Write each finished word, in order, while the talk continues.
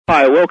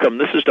Hi, welcome.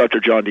 This is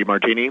Dr. John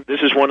DeMartini. This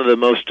is one of the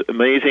most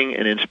amazing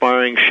and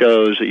inspiring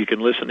shows that you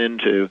can listen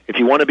into. If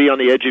you want to be on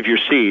the edge of your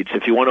seats,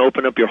 if you want to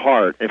open up your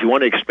heart, if you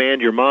want to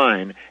expand your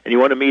mind, and you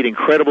want to meet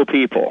incredible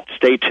people,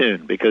 stay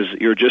tuned because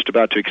you're just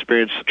about to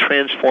experience a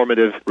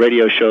transformative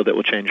radio show that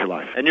will change your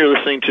life. And you're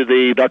listening to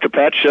the Dr.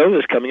 Pat Show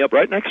that's coming up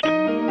right next.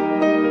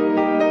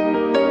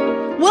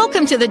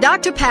 Welcome to the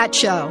Dr. Pat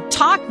Show.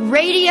 Talk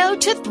radio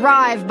to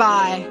thrive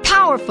by.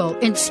 Powerful,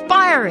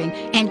 inspiring,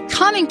 and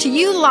coming to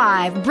you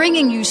live,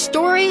 bringing you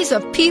stories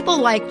of people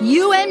like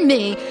you and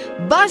me,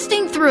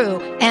 busting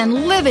through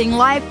and living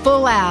life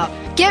full out.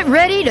 Get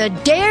ready to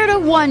dare to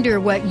wonder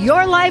what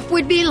your life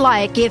would be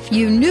like if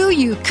you knew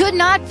you could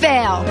not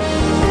fail.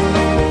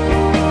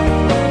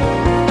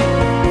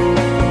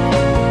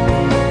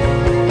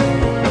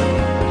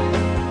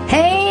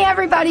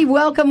 Everybody,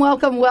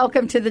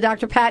 welcome to the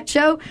Dr. Pat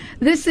Show.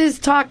 This is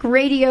Talk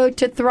Radio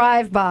to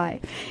Thrive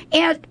By.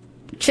 And,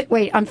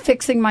 wait, I'm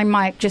fixing my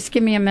mic. Just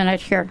give me a minute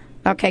here.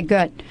 Okay,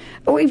 good.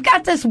 We've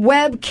got this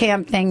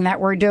webcam thing that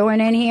we're doing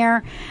in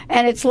here,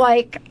 and it's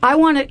like, I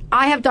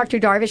have Dr.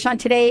 Darvish on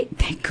today,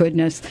 thank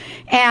goodness,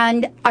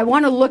 and I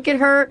want to look at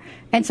her,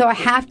 and so I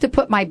have to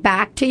put my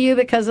back to you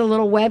because of a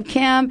little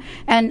webcam,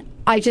 and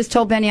I just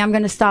told Benny I'm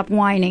going to stop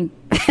whining.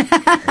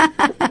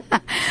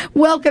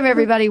 Welcome,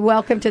 everybody.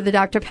 Welcome to the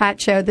Dr. Pat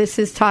Show. This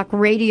is Talk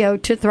Radio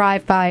to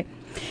Thrive By.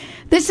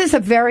 This is a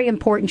very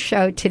important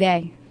show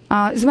today.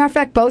 As a matter of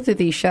fact, both of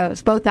these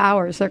shows, both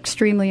hours, are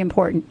extremely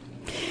important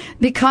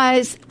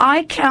because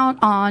I count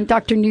on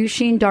Dr.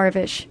 Nooshin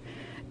Darvish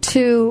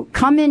to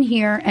come in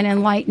here and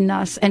enlighten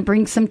us and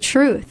bring some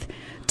truth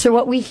to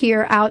what we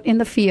hear out in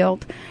the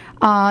field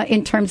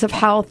in terms of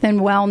health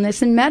and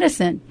wellness and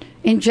medicine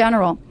in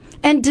general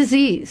and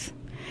disease.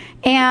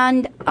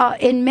 And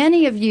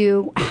many of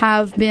you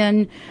have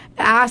been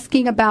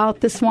asking about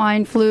the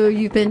swine flu.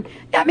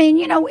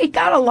 It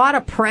got a lot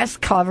of press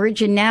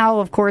coverage, and now,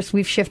 of course,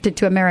 we've shifted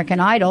to American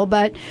Idol,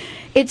 but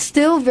it's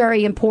still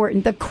very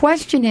important. The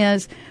question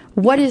is,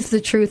 what is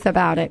the truth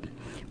about it?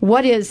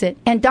 What is it?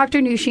 And Dr.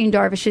 Nooshin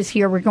Darvish is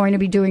here. We're going to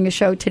be doing a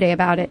show today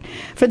about it.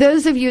 For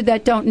those of you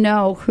that don't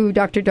know who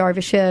Dr.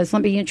 Darvish is,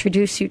 let me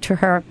introduce you to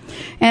her.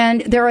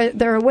 And there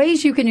are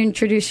ways you can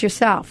introduce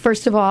yourself.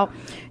 First of all,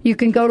 you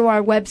can go to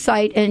our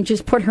website and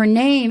just put her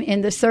name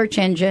in the search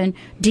engine,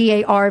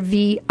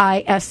 Darvish.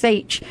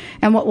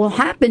 And what will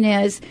happen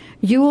is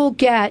you will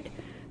get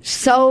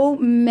so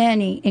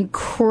many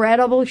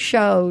incredible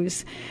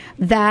shows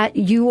that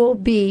you will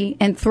be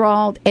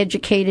enthralled,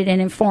 educated,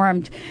 and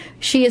informed.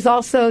 She is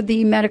also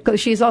the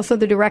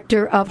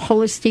director of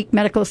Holistique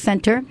Medical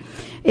Center.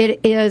 It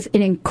is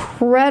an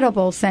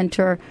incredible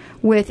center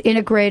with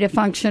integrative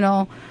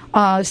functional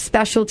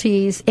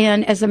specialties,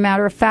 and as a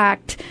matter of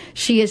fact,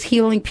 she is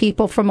healing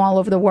people from all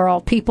over the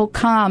world. People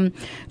come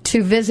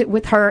to visit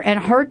with her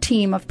and her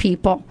team of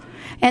people.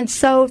 And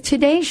so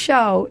today's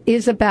show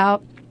is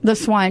about the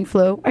swine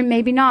flu, or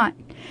maybe not.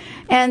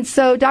 And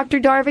so, Dr.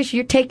 Darvish,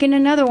 you're taking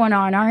another one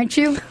on, aren't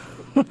you?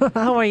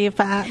 How are you,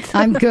 Pat?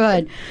 I'm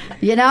good.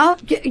 You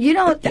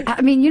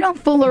don't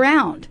fool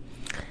around.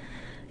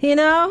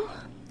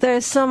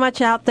 There's so much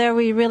out there.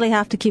 We really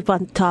have to keep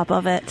on top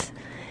of it.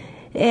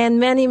 In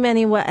many,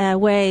 many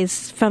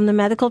ways, from the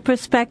medical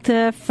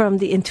perspective, from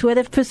the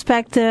intuitive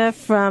perspective,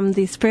 from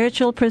the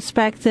spiritual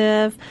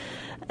perspective,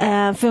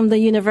 from the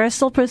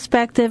universal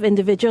perspective,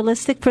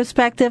 individualistic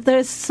perspective.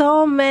 There's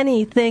so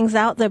many things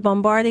out there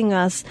bombarding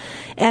us.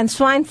 And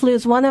swine flu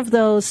is one of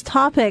those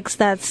topics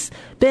that's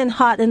been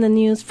hot in the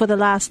news for the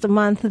last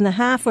month and a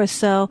half or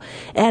so,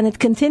 and it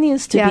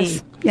continues to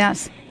be.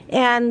 Yes.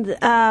 And,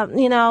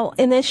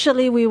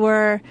 initially we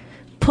were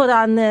put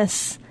on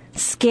this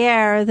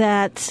scare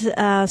that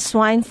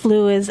swine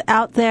flu is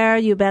out there,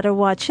 you better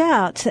watch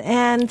out.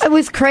 And it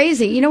was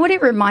crazy. You know what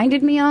it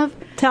reminded me of?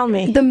 Tell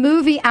me. The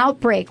movie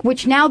Outbreak,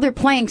 which now they're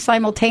playing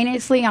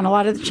simultaneously on a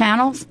lot of the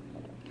channels.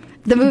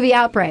 The movie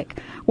Outbreak,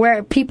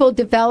 where people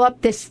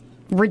develop this,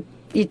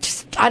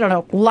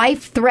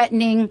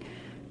 life-threatening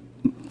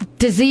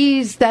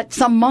disease that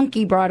some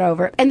monkey brought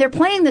over. And they're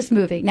playing this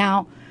movie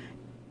now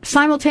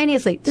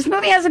simultaneously. This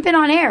movie hasn't been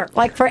on air,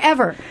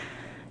 forever.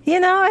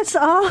 It's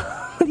all,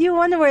 you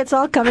wonder where it's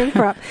all coming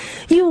from.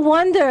 You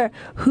wonder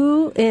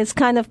who is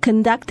kind of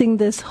conducting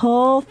this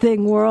whole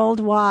thing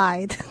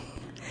worldwide.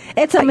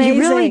 It's amazing.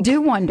 You really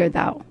do wonder,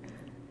 though.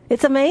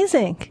 It's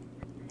amazing.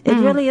 It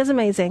really is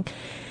amazing.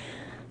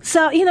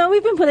 So,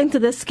 we've been put into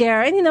this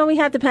scare. And, we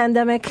had the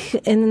pandemic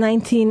in the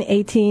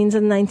 1918s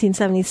and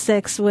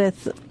 1976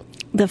 with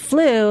the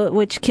flu,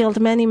 which killed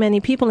many, many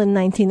people in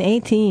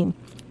 1918.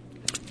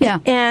 Yeah.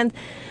 And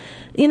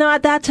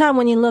at that time,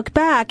 when you look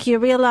back, you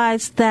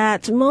realize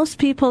that most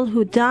people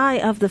who die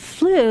of the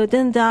flu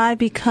didn't die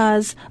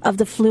because of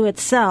the flu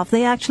itself.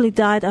 They actually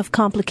died of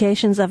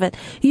complications of it.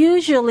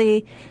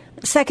 Usually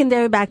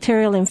secondary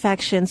bacterial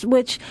infections,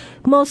 which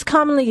most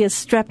commonly is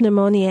strep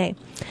pneumoniae.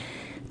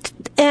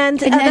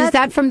 And is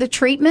that from the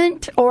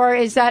treatment, or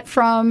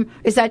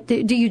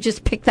do you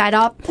just pick that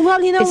up? Well,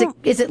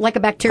 is it like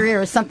a bacteria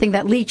or something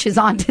that leaches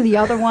onto the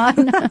other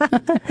one?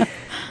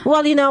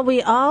 Well,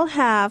 we all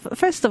have,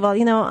 first of all,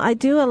 I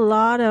do a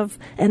lot of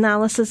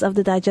analysis of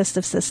the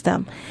digestive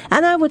system.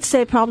 And I would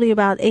say probably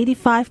about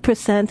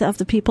 85% of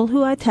the people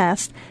who I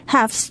test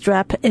have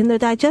strep in their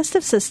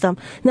digestive system.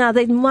 Now,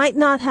 they might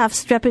not have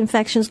strep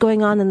infections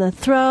going on in the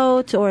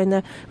throat or in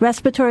the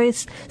respiratory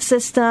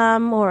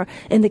system or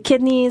in the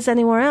kidneys,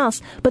 anywhere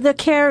else, but they're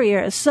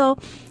carriers. So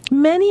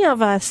many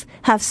of us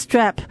have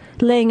strep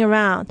laying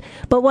around.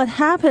 But what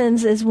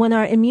happens is when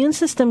our immune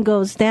system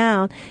goes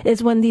down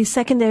is when these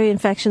secondary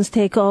infections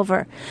take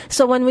over.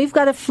 So when we've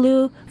got a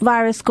flu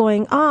virus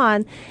going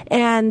on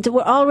and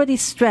we're already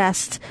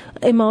stressed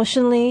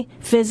emotionally,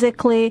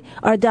 physically,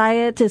 our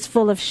diet is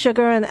full of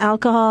sugar and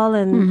alcohol,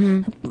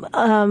 and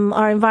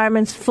our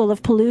environment's full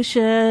of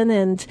pollution,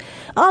 and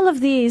all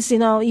of these,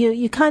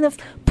 you kind of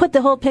put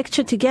the whole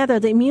picture together,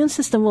 the immune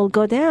system will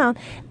go down,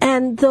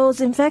 and those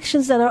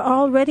infections that are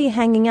already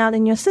hanging out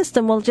in your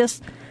system will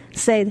just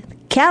say,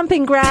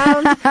 camping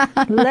ground,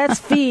 let's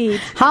feed.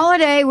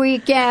 Holiday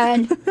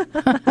weekend.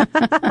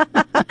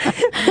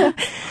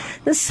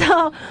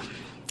 So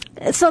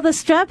the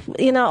strep,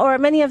 or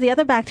many of the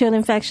other bacterial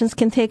infections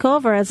can take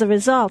over as a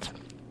result.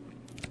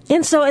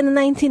 And so in the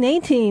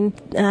 1918,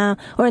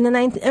 or in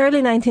the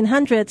early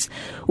 1900s,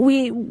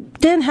 we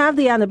didn't have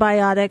the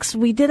antibiotics.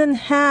 We didn't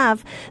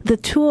have the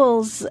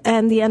tools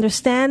and the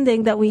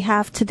understanding that we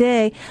have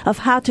today of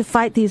how to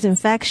fight these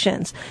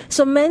infections.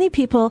 So many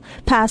people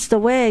passed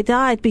away,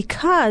 died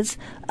because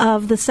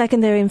of the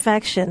secondary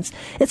infections.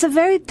 It's a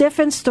very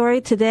different story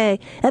today,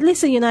 at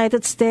least in the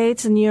United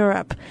States and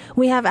Europe.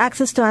 We have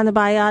access to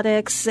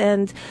antibiotics,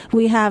 and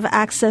we have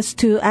access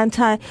to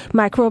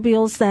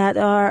antimicrobials that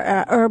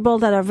are herbal,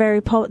 that are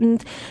very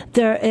potent.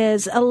 There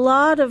is a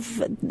lot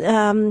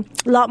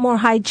more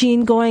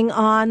hygiene going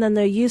on than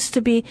there used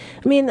to be.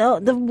 I mean,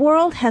 the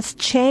world has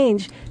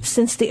changed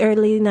since the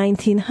early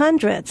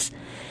 1900s.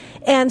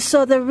 And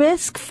so the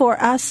risk for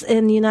us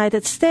in the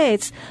United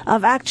States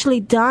of actually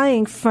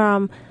dying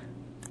from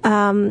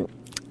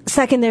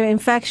secondary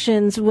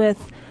infections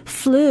with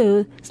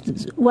flu,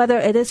 whether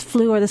it is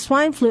flu or the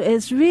swine flu,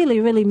 is really,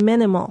 really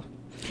minimal.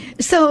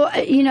 So,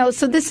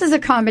 so this is a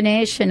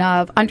combination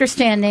of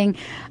understanding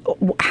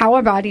how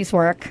our bodies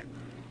work,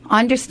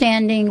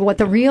 understanding what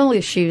the real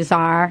issues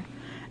are,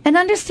 and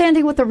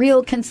understanding what the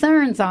real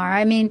concerns are.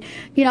 I mean,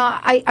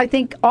 I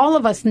think all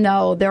of us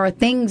know there are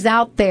things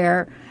out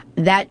there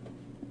that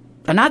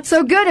are not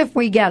so good if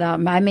we get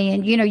them. I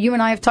mean, you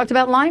and I have talked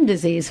about Lyme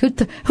disease. Who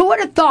would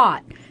have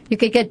thought you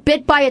could get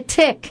bit by a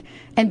tick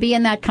and be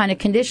in that kind of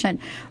condition?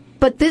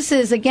 But this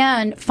is,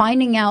 again,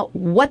 finding out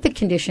what the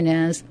condition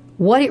is,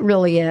 what it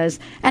really is,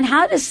 and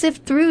how to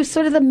sift through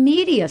sort of the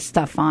media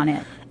stuff on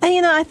it.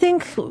 And, I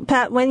think,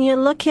 Pat, when you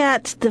look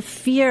at the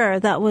fear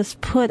that was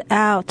put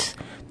out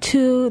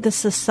to the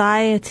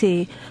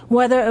society,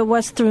 whether it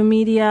was through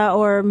media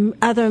or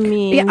other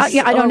means,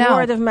 I don't know,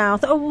 word of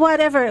mouth, or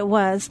whatever it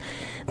was,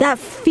 that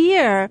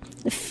fear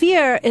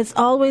is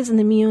always an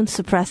immune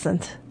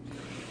suppressant.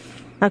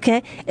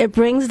 Okay? It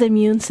brings the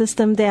immune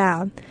system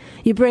down.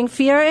 You bring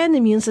fear in, the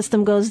immune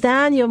system goes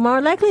down, you're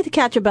more likely to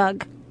catch a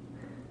bug.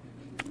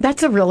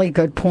 That's a really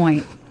good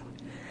point.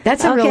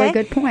 That's a really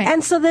good point.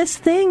 And so this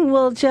thing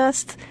will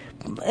just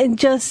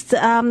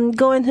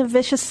go into a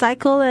vicious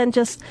cycle and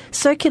just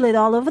circulate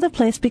all over the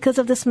place because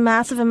of this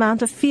massive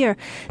amount of fear.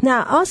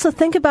 Now, also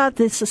think about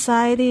the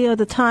society or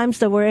the times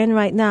that we're in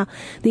right now.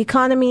 The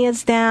economy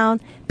is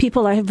down.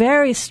 People are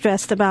very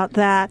stressed about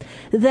that.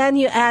 Then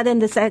you add in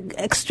this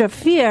extra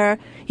fear.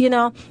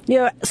 You're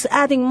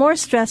adding more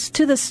stress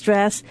to the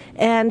stress,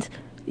 and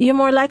you're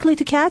more likely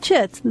to catch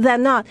it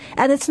than not.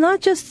 And it's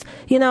not just,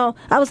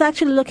 I was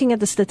actually looking at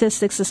the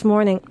statistics this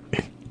morning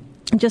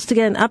just to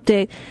get an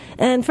update.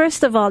 And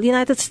first of all,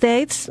 United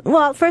States,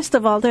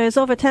 there is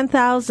over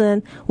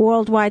 10,000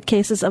 worldwide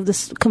cases of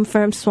this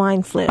confirmed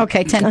swine flu.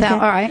 Okay, 10,000, all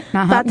right.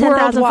 About 10,000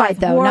 worldwide,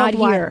 though, worldwide.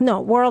 Not here. No,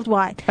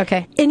 worldwide.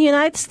 Okay. In the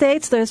United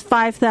States, there's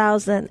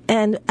 5,000.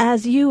 And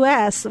as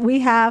U.S.,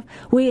 we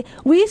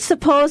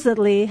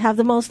supposedly have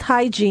the most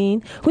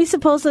hygiene. We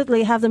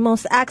supposedly have the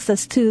most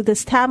access to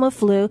this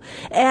Tamiflu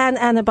and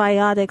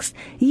antibiotics.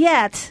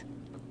 Yet,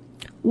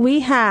 we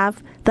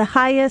have the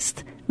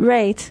highest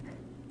rate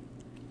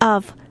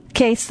of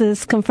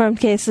cases, confirmed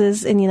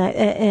cases of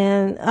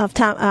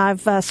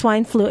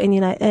swine flu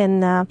in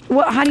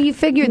how do you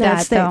figure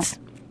that, States.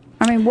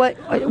 Though? I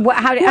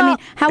mean,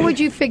 how would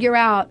you figure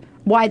out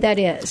why that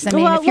is? I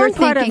mean, if you're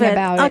thinking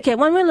about it. Okay,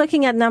 when we're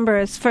looking at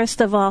numbers,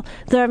 first of all,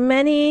 there are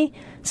many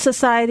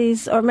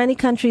societies or many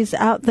countries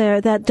out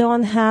there that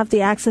don't have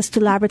the access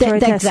to laboratory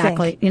testing.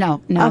 Exactly.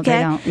 No, okay?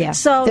 They don't. Yeah.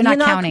 So they're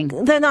not counting.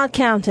 They're not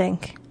counting.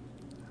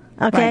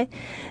 Okay? Right.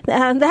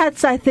 And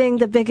that's, I think,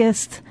 the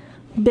biggest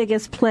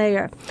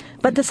player.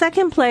 But the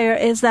second player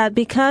is that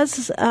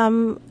because a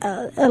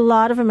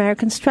lot of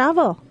Americans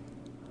travel,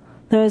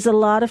 There's a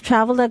lot of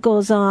travel that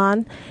goes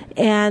on,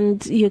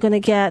 and you're going to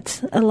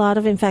get a lot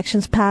of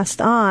infections passed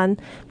on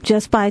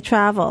just by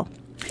travel.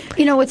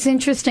 You know, what's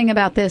interesting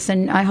about this,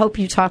 and I hope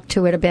you talk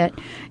to it a bit,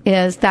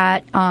 is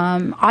that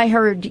I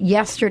heard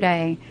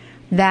yesterday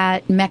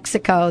that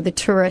Mexico, the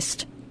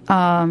tourist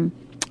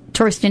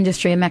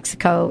industry in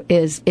Mexico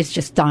is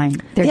just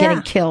dying. They're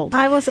getting killed.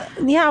 I was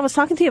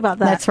talking to you about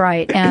that. That's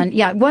right. And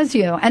it was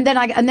you. And then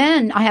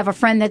I have a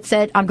friend that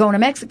said, I'm going to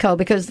Mexico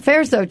because the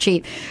fare's so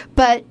cheap.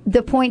 But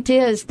the point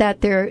is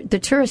that the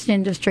tourist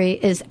industry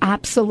is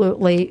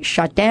absolutely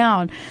shut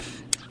down.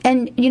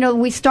 And, you know,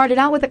 we started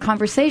out with a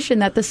conversation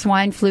that the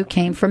swine flu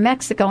came from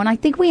Mexico. And I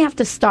think we have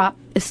to start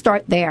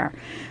there,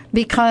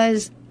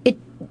 because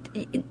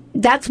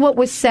that's what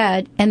was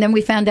said. And then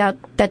we found out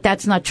that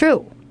that's not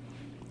true.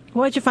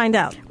 What did you find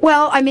out?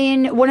 Well, I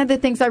mean, one of the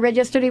things I read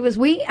yesterday was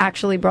we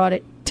actually brought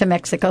it to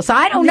Mexico. So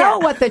I don't know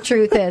what the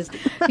truth is.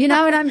 You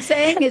know what I'm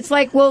saying? It's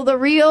like, will the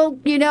real,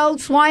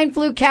 swine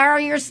flu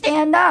carrier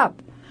stand up?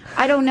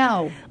 I don't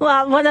know.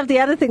 Well, one of the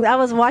other things, I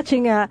was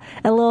watching a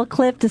little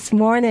clip this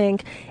morning,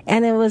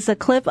 and it was a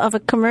clip of a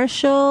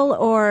commercial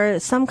or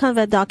some kind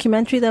of a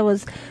documentary that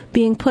was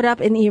being put up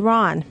in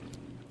Iran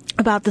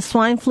about the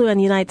swine flu in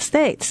the United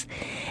States,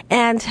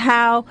 and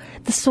how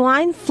the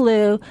swine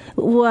flu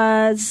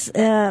was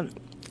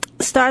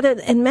started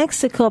in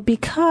Mexico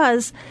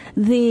because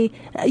the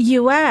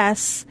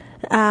U.S.,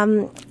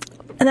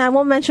 and I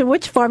won't mention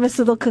which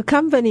pharmaceutical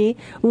company,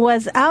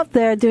 was out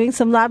there doing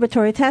some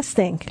laboratory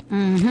testing.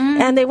 Mm-hmm.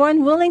 And they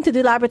weren't willing to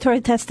do laboratory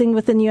testing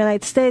within the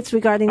United States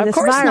regarding this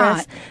virus.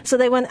 Not. So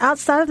they went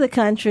outside of the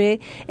country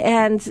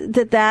and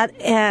did that,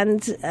 and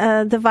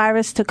the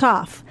virus took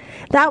off.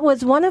 That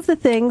was one of the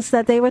things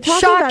that they were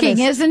talking about. Shocking,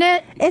 isn't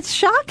it? It's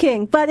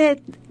shocking,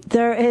 but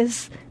there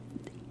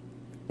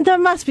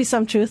must be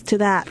some truth to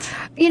that.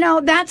 You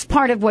know, that's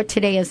part of what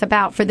today is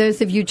about. For those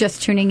of you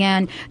just tuning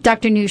in,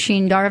 Dr.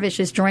 Nooshin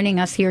Darvish is joining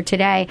us here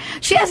today.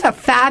 She has a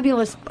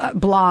fabulous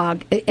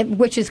blog,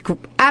 which is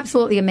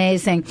absolutely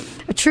amazing.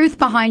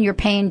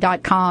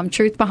 Truthbehindyourpain.com,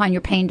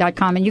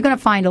 truthbehindyourpain.com. And you're going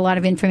to find a lot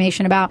of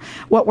information about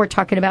what we're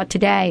talking about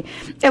today.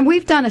 And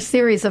we've done a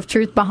series of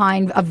Truth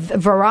Behind a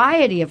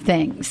variety of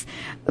things.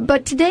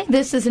 But today,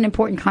 this is an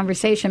important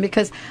conversation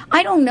because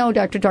I don't know,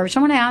 Dr. Darvish, I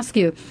want to ask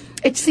you,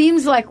 it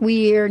seems like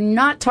we're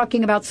not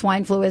talking about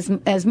swine flu as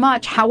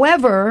much.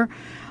 However,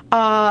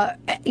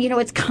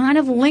 it's kind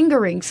of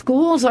lingering.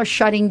 Schools are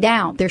shutting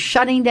down. They're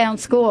shutting down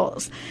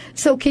schools.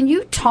 So can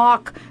you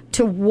talk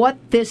to what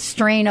this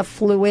strain of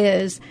flu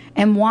is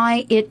and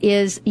why it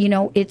is,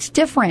 it's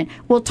different?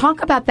 We'll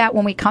talk about that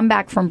when we come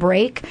back from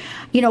break.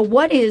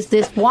 What is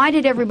this? Why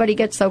did everybody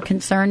get so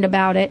concerned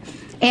about it?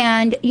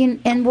 And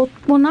we'll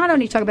not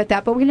only talk about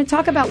that, but we're going to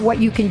talk about what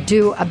you can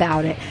do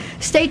about it.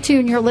 Stay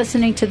tuned. You're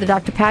listening to the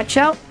Dr. Pat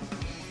Show.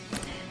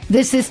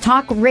 This is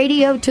Talk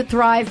Radio to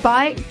Thrive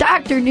By.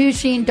 Dr.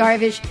 Nooshin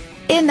Darvish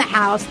in the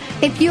house.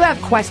 If you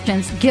have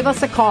questions, give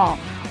us a call.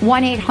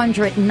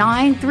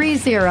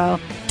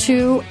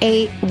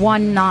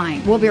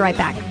 1-800-930-2819. We'll be right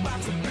back.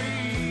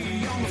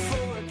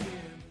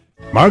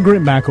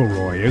 Margaret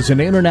McElroy is an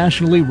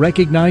internationally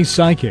recognized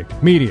psychic,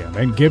 medium,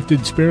 and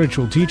gifted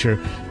spiritual teacher,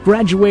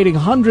 graduating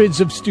hundreds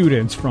of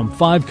students from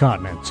 5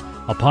 continents.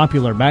 A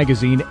popular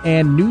magazine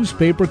and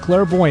newspaper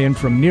clairvoyant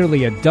from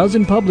nearly a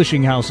dozen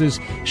publishing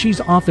houses, she's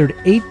authored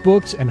 8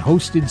 books and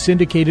hosted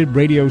syndicated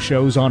radio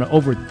shows on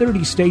over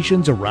 30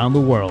 stations around the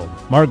world.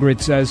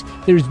 Margaret says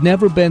there's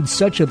never been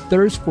such a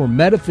thirst for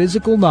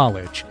metaphysical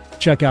knowledge.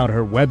 Check out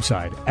her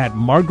website at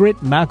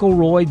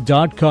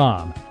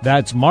margaretmcelroy.com.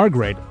 That's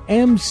Margaret,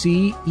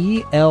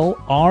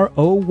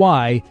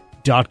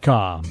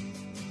 MCELROY.com.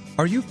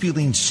 Are you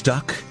feeling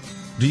stuck?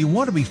 Do you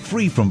want to be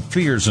free from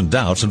fears and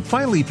doubts and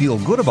finally feel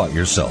good about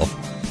yourself,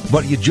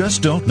 but you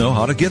just don't know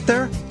how to get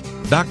there?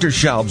 Dr.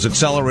 Schaub's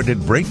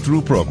Accelerated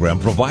Breakthrough Program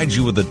provides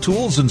you with the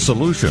tools and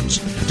solutions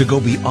to go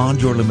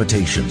beyond your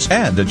limitations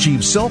and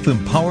achieve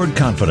self-empowered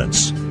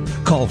confidence.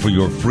 Call for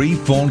your free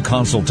phone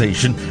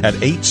consultation at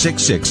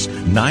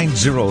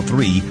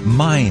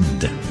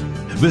 866-903-MIND.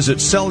 Visit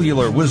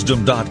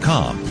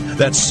cellularwisdom.com.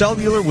 That's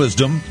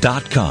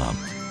cellularwisdom.com.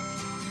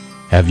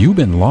 Have you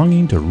been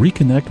longing to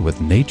reconnect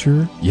with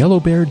nature? Yellow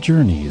Bear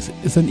Journeys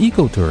is an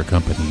eco-tour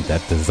company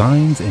that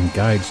designs and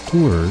guides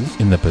tours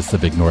in the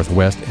Pacific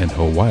Northwest and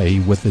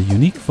Hawaii with a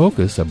unique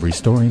focus of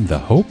restoring the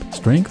hope,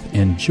 strength,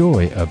 and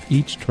joy of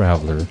each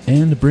traveler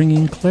and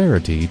bringing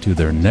clarity to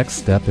their next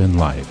step in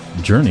life.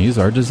 Journeys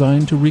are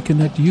designed to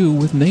reconnect you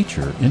with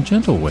nature in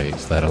gentle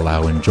ways that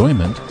allow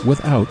enjoyment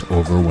without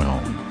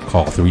overwhelm.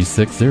 Call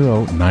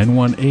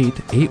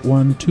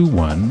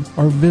 360-918-8121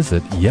 or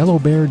visit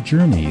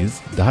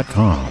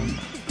yellowbearjourneys.com.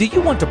 Do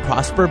you want to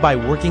prosper by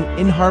working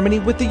in harmony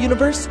with the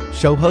universe?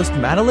 Show host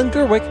Madeline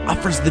Gerwick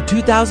offers the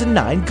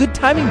 2009 Good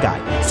Timing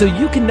Guide so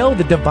you can know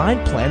the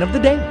divine plan of the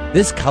day.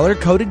 This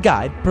color-coded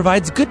guide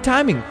provides good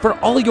timing for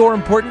all your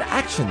important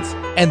actions,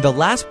 and the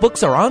last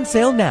books are on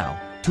sale now.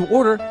 To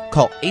order,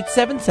 call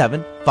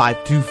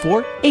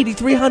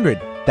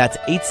 877-524-8300. That's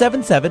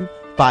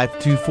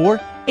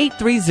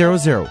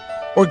 877-524-8300.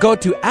 Or go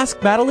to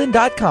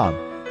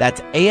AskMadeline.com.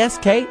 That's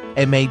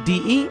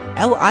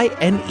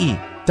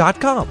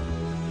AskMadeline.com.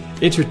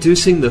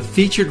 Introducing the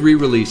featured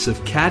re-release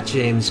of Kat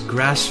James'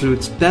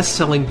 grassroots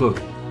best-selling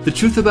book, The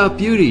Truth About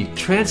Beauty,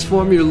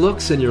 Transform Your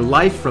Looks and Your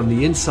Life from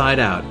the Inside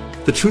Out.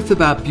 The Truth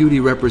About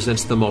Beauty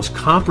represents the most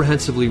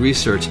comprehensively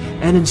researched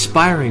and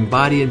inspiring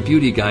body and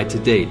beauty guide to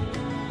date.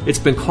 It's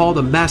been called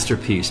a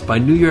masterpiece by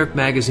New York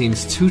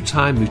Magazine's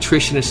two-time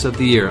Nutritionist of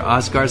the Year,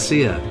 Oz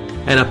Garcia,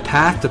 and a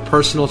path to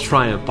personal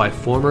triumph by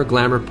former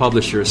glamour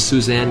publisher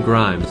Suzanne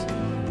Grimes.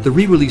 The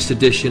re-released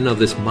edition of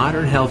this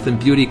modern health and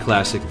beauty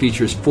classic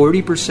features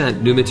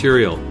 40% new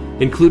material,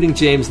 including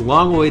James'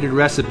 long-awaited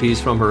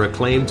recipes from her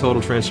acclaimed Total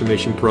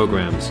Transformation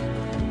programs,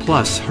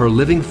 plus her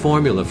living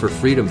formula for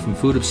freedom from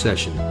food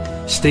obsession,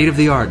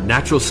 state-of-the-art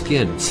natural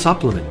skin,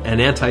 supplement, and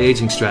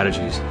anti-aging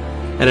strategies,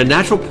 and a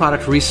natural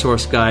product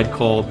resource guide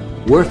called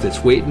Worth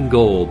Its Weight in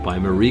Gold by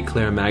Marie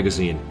Claire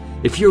Magazine.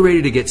 If you're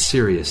ready to get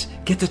serious,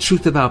 get the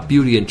truth about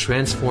beauty and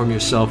transform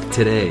yourself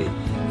today.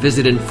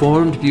 Visit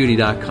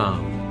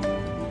informedbeauty.com.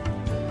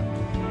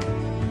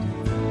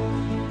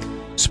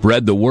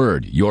 Spread the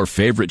word. Your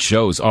favorite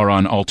shows are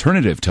on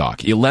Alternative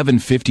Talk,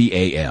 1150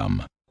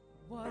 AM.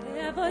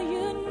 Whatever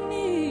you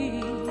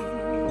need,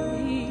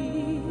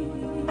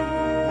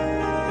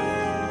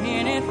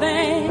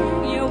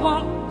 anything you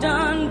want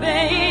done,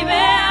 baby,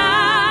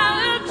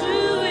 I'll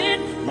do it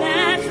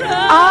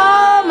naturally.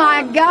 Oh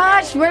my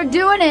gosh, we're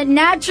doing it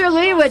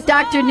naturally with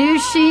Dr.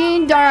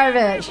 Nooshin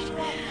Darvish.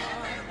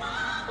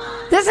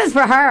 This is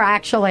for her,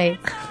 actually.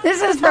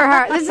 This is for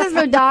her. This is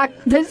for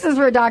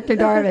Dr.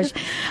 Darvish.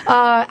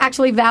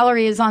 Actually,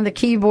 Valerie is on the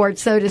keyboard,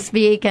 so to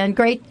speak, and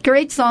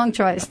great song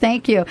choice.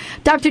 Thank you.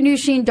 Dr.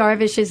 Nooshin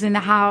Darvish is in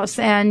the house,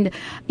 and,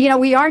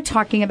 we are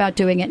talking about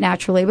doing it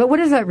naturally, but what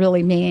does that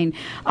really mean?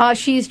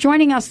 She's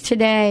joining us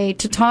today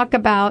to talk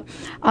about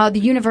the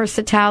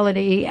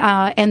universality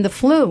and the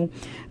flu.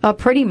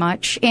 Pretty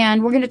much.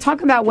 And we're going to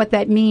talk about what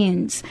that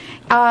means.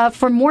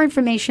 For more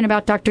information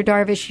about Dr.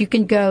 Darvish, you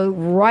can go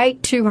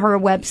right to her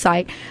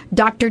website,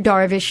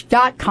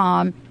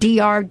 drdarvish.com,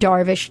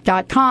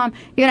 drdarvish.com.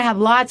 You're going to have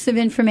lots of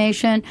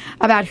information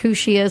about who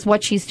she is,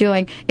 what she's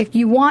doing. If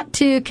you want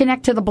to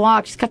connect to the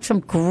blog, she's got some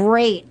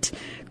great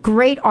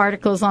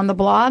articles on the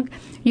blog.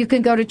 You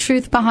can go to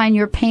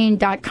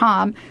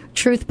truthbehindyourpain.com,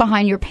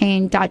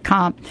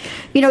 truthbehindyourpain.com.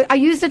 I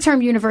use the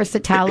term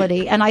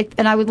universality, and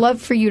I would love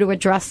for you to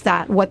address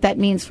that, what that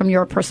means from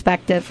your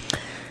perspective.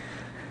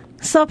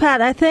 So,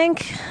 Pat, I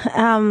think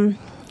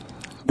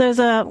there's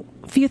a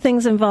few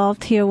things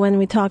involved here when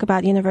we talk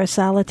about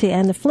universality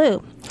and the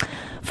flu.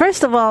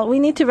 First of all, we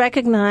need to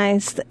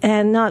recognize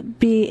and not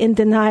be in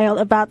denial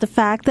about the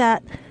fact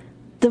that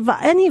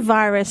any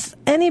virus,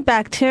 any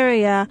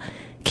bacteria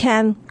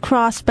can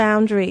cross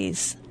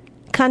boundaries,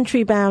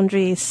 country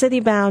boundaries, city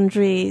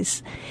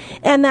boundaries,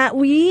 and that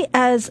we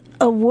as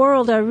a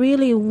world are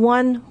really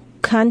one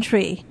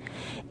country.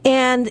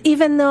 And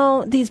even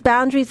though these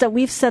boundaries that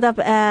we've set up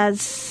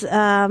as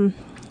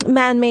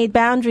man-made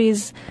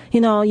boundaries,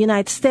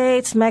 United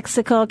States,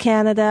 Mexico,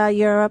 Canada,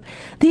 Europe,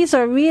 these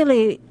are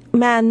really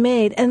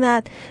man-made, and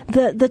that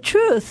the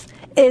truth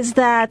is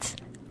that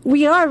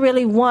we are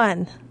really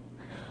one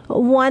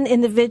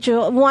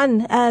individual,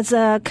 one as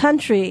a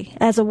country,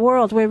 as a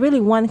world. We're really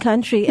one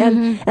country,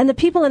 and the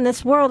people in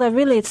this world are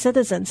really its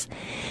citizens.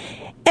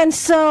 And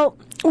so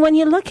when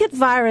you look at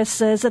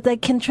viruses, that they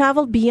can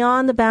travel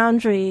beyond the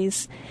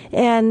boundaries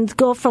and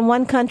go from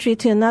one country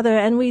to another,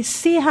 and we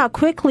see how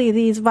quickly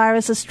these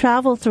viruses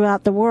travel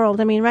throughout the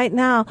world. I mean, right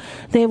now,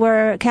 they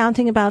were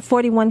counting about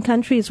 41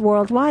 countries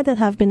worldwide that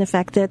have been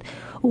affected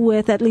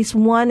with at least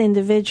one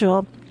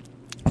individual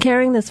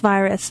carrying this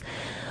virus.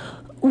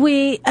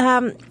 We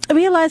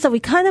realize that we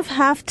kind of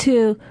have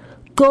to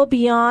go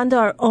beyond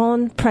our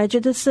own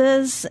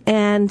prejudices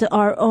and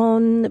our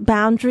own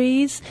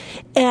boundaries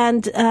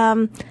and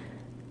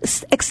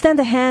extend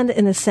a hand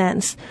in a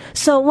sense.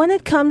 So when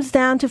it comes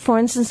down to, for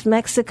instance,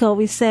 Mexico,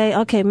 we say,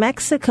 okay,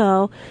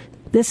 Mexico,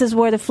 this is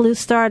where the flu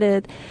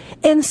started.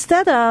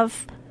 Instead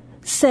of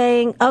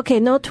saying, okay,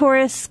 no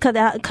tourists,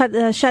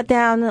 shut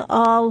down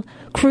all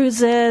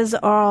cruises,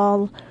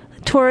 all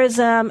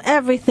tourism,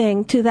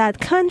 everything to that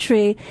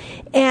country,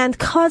 and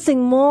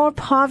causing more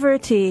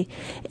poverty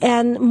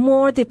and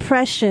more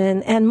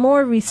depression and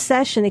more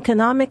recession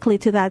economically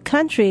to that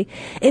country.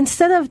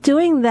 Instead of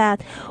doing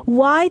that,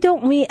 why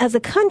don't we as a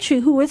country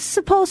who is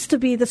supposed to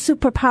be the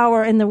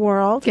superpower in the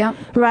world,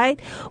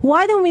 right?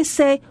 Why don't we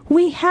say,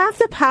 we have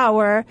the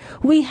power,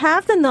 we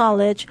have the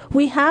knowledge,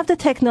 we have the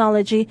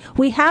technology,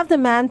 we have the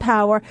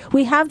manpower,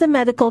 we have the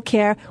medical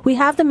care, we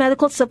have the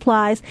medical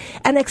supplies,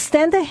 and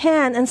extend a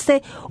hand and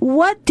say,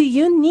 what do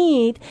you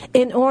need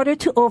in order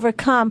to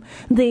overcome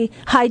the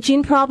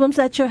hygiene problems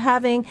that you're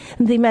having,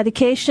 the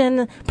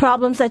medication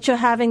problems that you're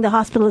having, the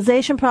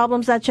hospitalization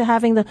problems that you're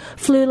having, the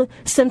flu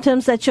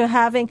symptoms that you're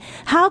having?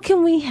 How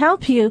can we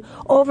help you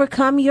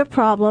overcome your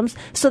problems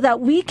so that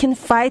we can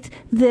fight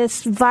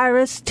this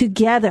virus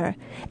together?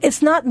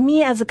 It's not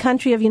me as a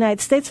country of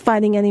United States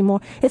fighting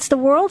anymore. It's the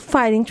world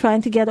fighting,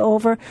 trying to get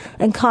over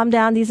and calm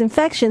down these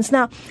infections.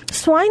 Now,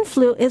 swine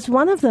flu is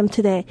one of them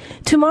today.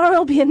 Tomorrow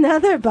will be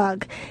another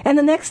bug, and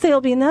the next day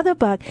will be another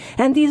bug.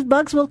 And these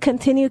bugs will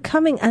continue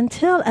coming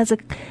until,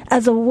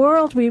 as a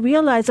world, we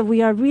realize that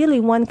we are really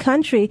one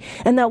country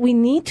and that we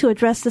need to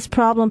address this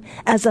problem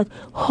as a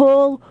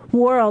whole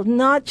world,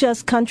 not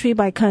just country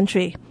by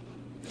country.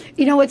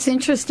 You know, what's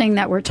interesting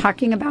that we're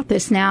talking about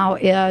this now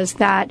is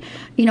that,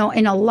 you know,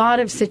 in a lot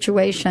of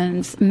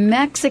situations,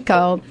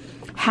 Mexico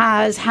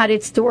has had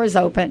its doors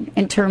open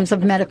in terms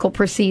of medical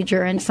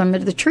procedure and some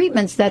of the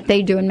treatments that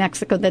they do in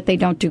Mexico that they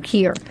don't do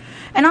here.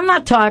 And I'm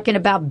not talking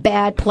about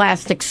bad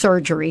plastic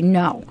surgery.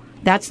 No,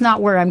 that's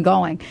not where I'm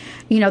going.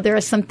 You know, there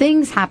are some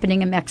things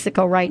happening in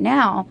Mexico right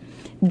now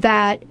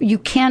that you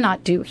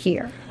cannot do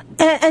here.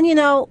 And you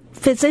know,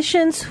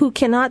 physicians who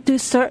cannot do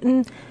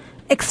certain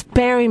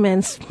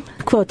experiments,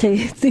 quote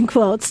in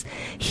quotes,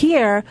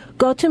 here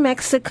go to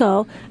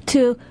Mexico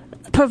to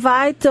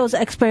provide those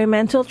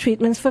experimental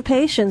treatments for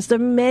patients. There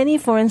are many,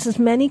 for instance,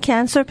 many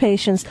cancer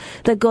patients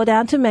that go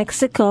down to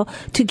Mexico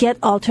to get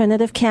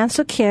alternative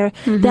cancer care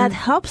that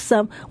helps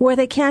them where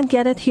they can't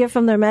get it here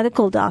from their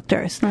medical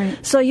doctors. Right.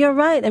 So you're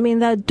right. I mean,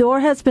 the door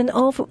has been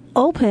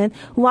open.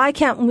 Why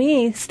can't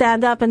we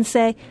stand up and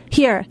say,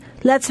 here,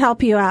 let's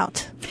help you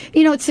out?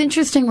 You know, it's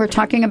interesting we're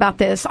talking about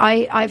this.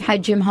 I've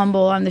had Jim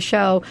Humble on the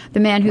show, the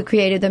man who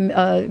created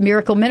the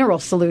Miracle Mineral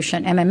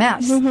Solution,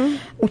 MMS,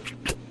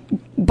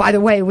 by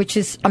the way, which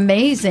is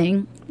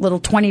amazing, little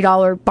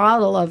 $20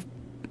 bottle of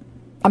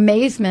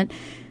amazement.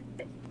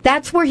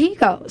 That's where he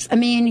goes. I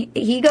mean,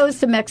 he goes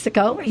to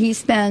Mexico. He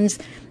spends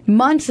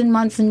months and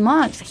months and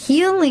months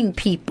healing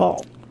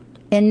people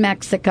in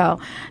Mexico.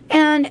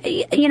 And,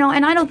 you know,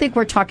 and I don't think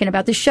we're talking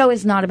about, the show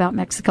is not about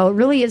Mexico. It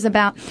really is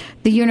about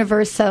the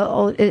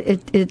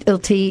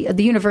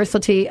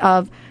universality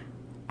of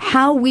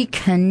how we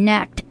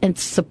connect and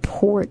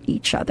support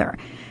each other.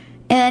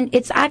 And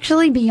it's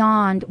actually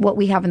beyond what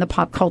we have in the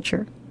pop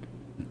culture.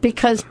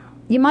 Because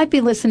you might be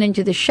listening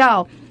to the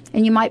show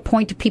and you might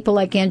point to people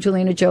like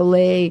Angelina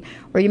Jolie,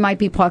 or you might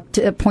be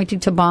pointing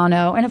to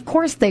Bono. And of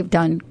course they've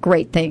done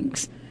great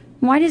things.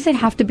 Why does it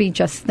have to be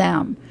just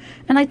them?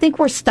 And I think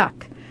we're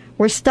stuck.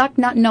 We're stuck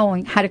not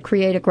knowing how to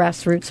create a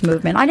grassroots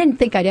movement. I didn't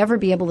think I'd ever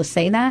be able to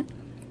say that,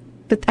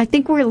 but I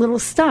think we're a little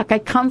stuck. I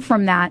come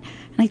from that,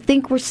 and I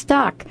think we're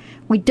stuck.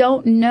 We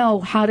don't know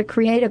how to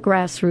create a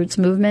grassroots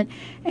movement,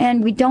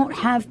 and we don't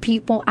have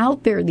people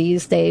out there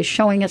these days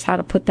showing us how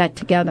to put that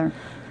together.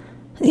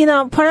 You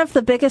know, one of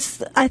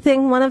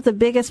the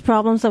biggest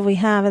problems that we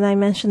have, and I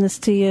mentioned this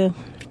to you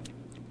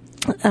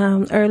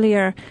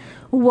earlier,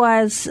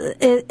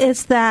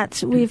 is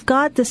that we've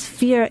got this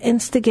fear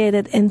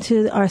instigated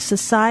into our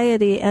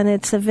society, and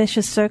it's a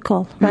vicious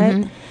circle,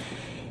 right?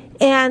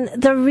 And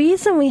the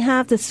reason we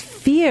have this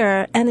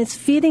fear, and it's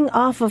feeding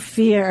off of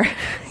fear,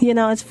 you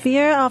know, it's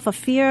fear off of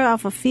fear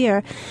off of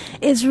fear,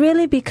 is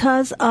really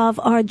because of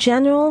our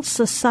general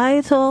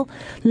societal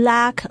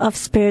lack of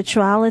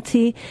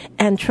spirituality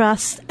and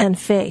trust and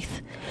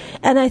faith.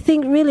 And I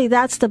think really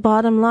that's the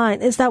bottom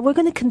line, is that we're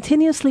going to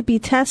continuously be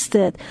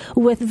tested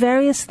with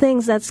various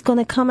things that's going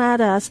to come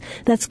at us,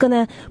 that's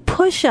going to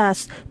push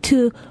us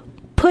to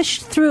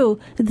push through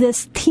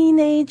this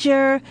teenage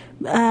era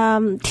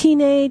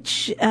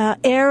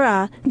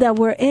that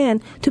we're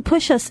in, to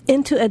push us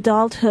into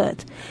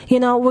adulthood. You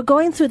know, we're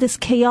going through this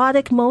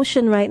chaotic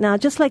motion right now,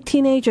 just like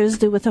teenagers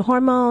do, with the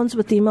hormones,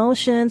 with the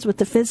emotions, with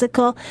the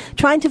physical,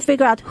 trying to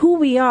figure out who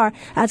we are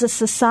as a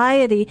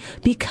society,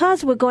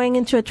 because we're going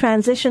into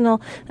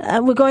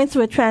we're going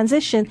through a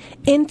transition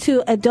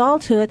into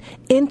adulthood,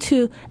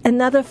 into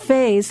another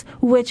phase,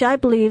 which I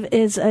believe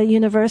is a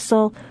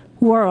universal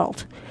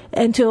world,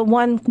 into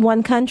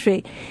one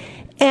country.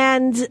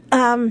 And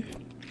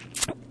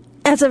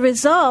as a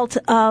result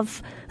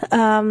of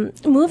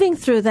moving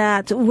through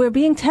that, we're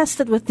being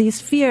tested with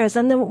these fears.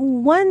 And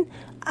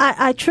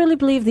I truly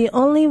believe the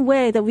only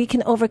way that we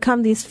can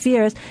overcome these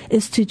fears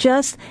is to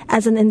just,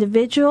 as an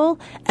individual,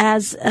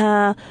 as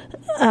a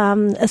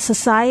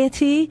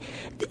society,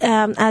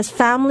 as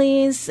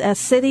families, as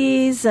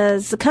cities,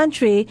 as a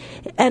country,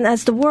 and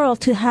as the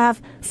world, to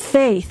have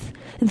faith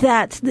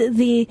that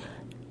the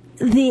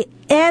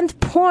end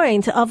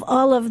point of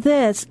all of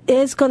this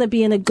is going to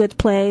be in a good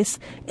place,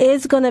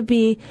 is going to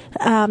be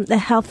a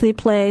healthy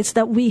place,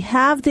 that we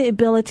have the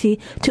ability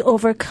to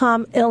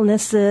overcome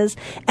illnesses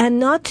and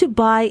not to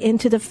buy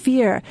into the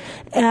fear,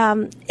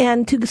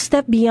 and to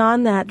step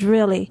beyond that,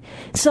 really.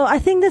 So I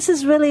think this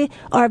is really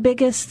our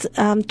biggest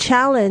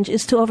challenge,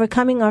 is to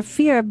overcoming our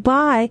fear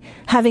by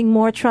having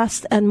more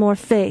trust and more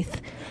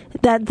faith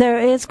that there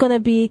is going to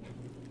be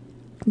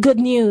good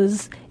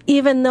news,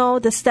 even though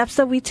the steps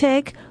that we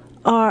take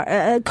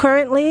are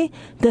currently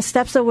the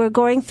steps that we're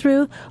going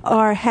through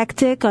are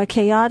hectic, are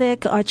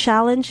chaotic, are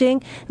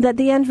challenging, that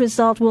the end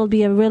result will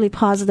be a really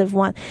positive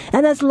one.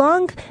 And as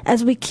long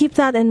as we keep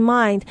that in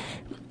mind,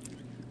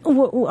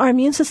 our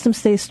immune system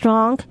stays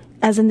strong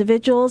as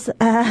individuals,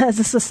 as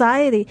a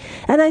society.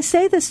 And I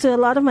say this to a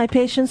lot of my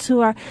patients who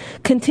are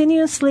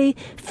continuously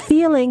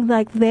feeling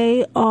like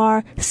they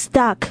are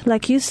stuck.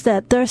 Like you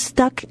said, they're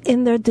stuck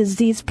in their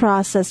disease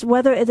process,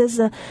 whether it is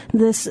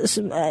this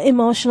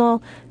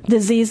emotional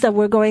disease that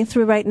we're going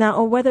through right now,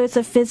 or whether it's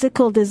a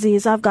physical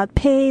disease. I've got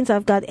pains,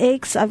 I've got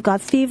aches, I've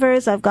got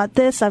fevers, I've got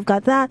this, I've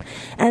got that,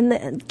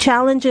 and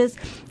challenges.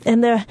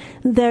 And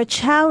they're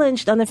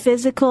challenged on a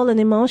physical and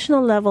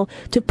emotional level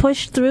to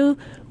push through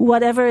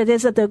whatever it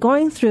is that they're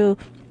going through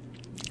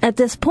at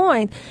this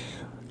point.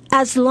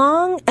 As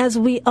long as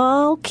we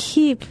all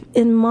keep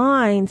in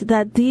mind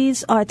that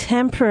these are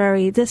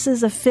temporary, this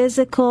is a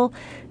physical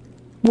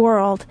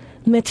world,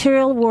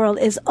 material world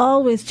is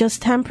always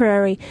just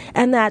temporary,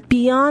 and that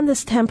beyond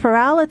this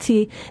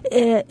temporality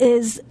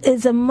is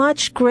a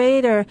much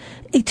greater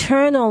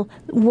eternal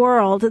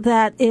world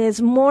that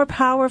is more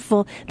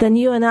powerful than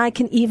you and I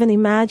can even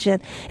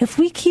imagine. If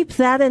we keep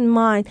that in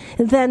mind,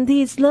 then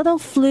these little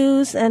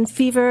flus and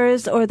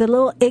fevers or the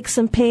little aches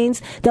and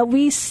pains that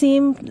we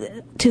seem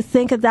to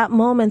think at that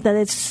moment that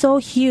it's so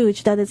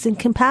huge that it's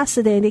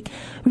incapacitating,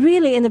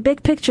 really in the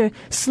big picture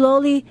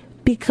slowly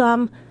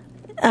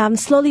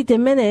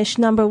diminish,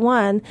 number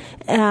one,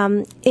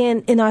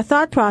 in our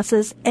thought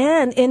process,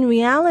 and in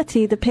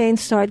reality, the pain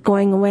start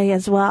going away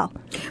as well.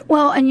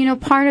 Well,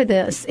 and part of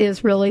this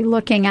is really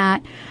looking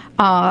at,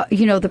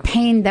 the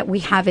pain that we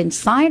have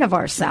inside of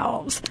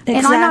ourselves. Exactly.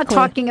 And I'm not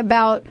talking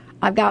about,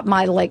 I've got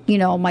my,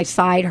 my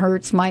side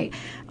hurts,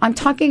 I'm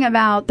talking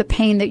about the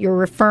pain that you're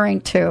referring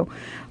to,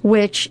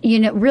 which,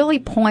 really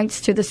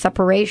points to the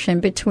separation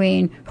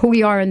between who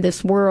we are in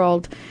this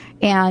world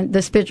and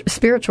the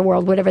spiritual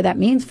world, whatever that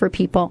means for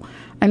people.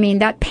 I mean,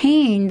 that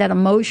pain, that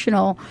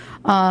emotional,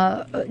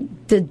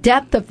 the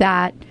depth of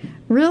that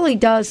really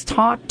does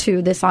talk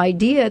to this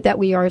idea that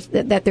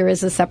that there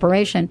is a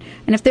separation.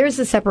 And if there is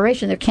a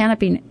separation, there cannot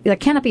be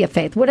a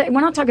faith. We're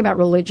not talking about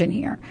religion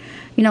here.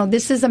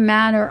 This is a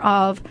matter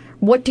of,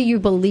 what do you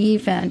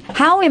believe in?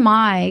 How am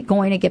I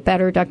going to get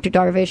better, Dr.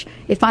 Darvish,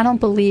 if I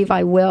don't believe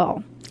I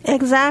will?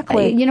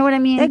 Exactly. You know what I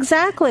mean?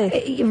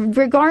 Exactly.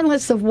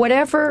 Regardless of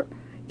whatever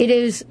it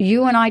is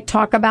you and I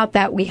talk about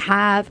that we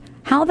have,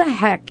 how the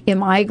heck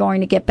am I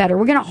going to get better?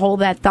 We're going to hold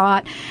that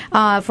thought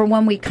for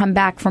when we come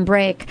back from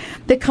break,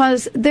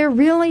 because there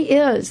really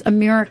is a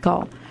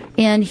miracle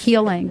in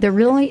healing. There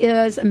really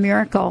is a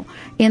miracle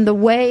in the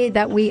way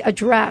that we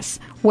address,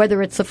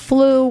 whether it's a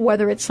flu,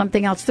 whether it's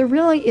something else. There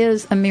really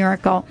is a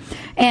miracle.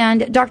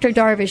 And Dr.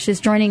 Darvish is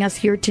joining us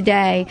here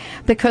today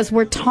because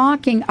we're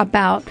talking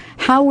about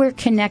how we're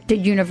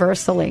connected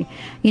universally.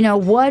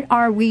 What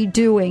are we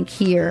doing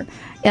here?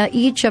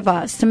 Each of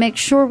us, to make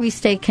sure we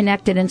stay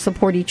connected and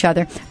support each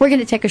other. We're going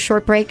to take a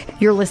short break.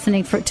 You're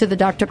listening to the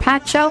Dr.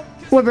 Pat Show.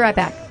 We'll be right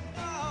back.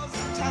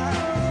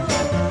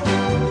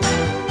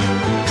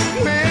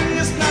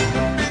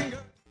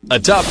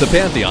 Atop the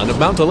pantheon of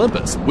Mount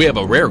Olympus, we have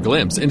a rare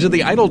glimpse into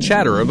the idle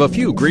chatter of a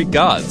few Greek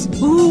gods.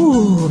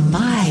 Ooh,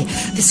 my.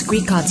 This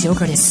Greek god's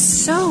yogurt is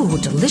so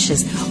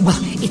delicious. Well,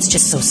 it's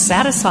just so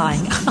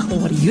satisfying.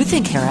 What do you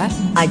think, Hera?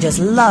 I just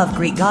love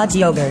Greek god's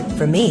yogurt.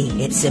 For me,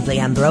 it's simply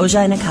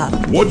ambrosia in a cup.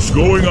 What's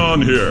going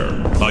on here?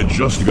 I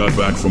just got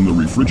back from the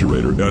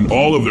refrigerator, and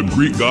all of the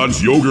Greek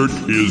god's yogurt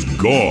is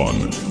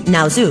gone.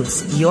 Now,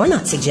 Zeus, you're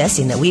not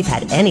suggesting that we've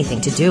had anything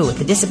to do with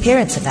the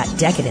disappearance of that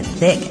decadent,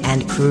 thick,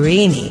 and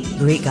creamy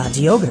Greek god's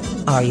yogurt,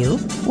 are you?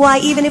 Why,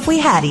 even if we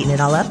had eaten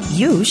it all up,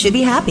 you should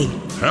be happy.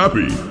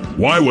 Happy?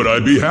 Why would I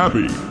be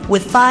happy?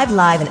 With 5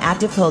 live and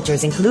active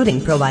cultures,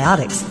 including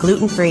probiotics,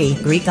 gluten-free,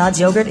 Greek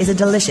god's yogurt is a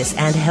delicious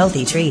and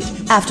healthy treat.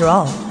 After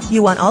all,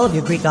 you want all of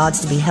your Greek gods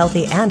to be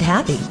healthy and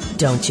happy,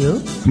 don't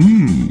you?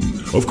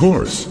 Of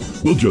course.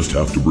 We'll just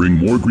have to bring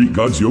more Greek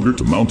God's yogurt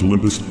to Mount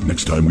Olympus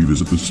next time we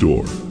visit the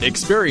store.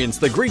 Experience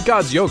the Greek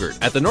God's yogurt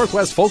at the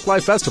Northwest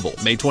Folklife Festival,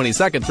 May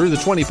 22nd through the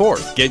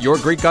 24th. Get your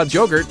Greek God's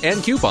yogurt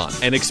and coupon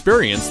and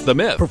experience the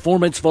myth.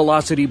 Performance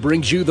Velocity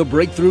brings you the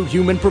breakthrough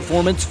human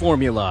performance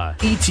formula,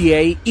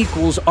 ETA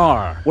equals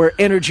R, where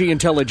energy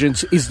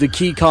intelligence is the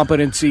key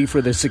competency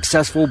for the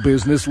successful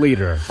business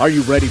leader. Are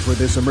you ready for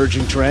this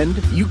emerging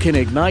trend? You can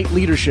ignite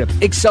leadership,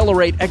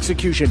 accelerate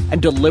execution,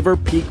 and deliver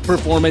peak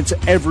performance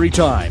every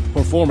time.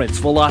 Performance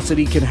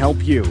Velocity can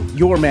help you,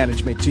 your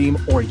management team,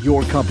 or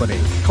your company.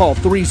 Call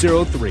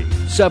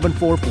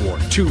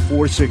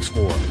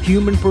 303-744-2464.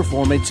 Human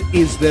performance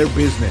is their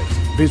business.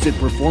 Visit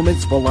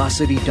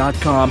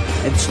performancevelocity.com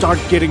and start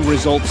getting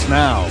results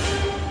now.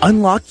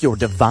 Unlock your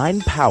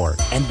divine power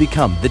and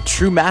become the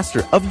true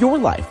master of your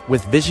life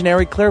with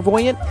visionary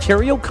clairvoyant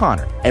Carrie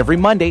O'Connor every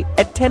Monday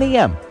at 10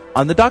 a.m.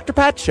 on The Dr.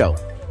 Pat Show.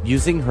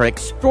 Using her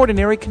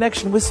extraordinary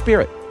connection with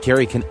Spirit,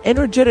 Carrie can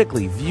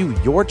energetically view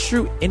your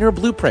true inner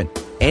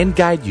blueprint and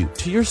guide you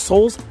to your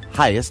soul's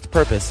highest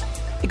purpose.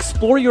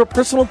 Explore your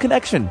personal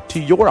connection to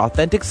your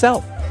authentic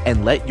self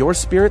and let your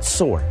spirit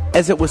soar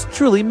as it was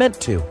truly meant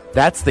to.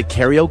 That's the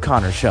Carrie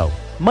O'Connor Show,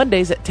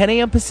 Mondays at 10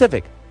 a.m.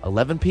 Pacific,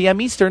 11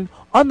 p.m. Eastern,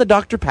 on The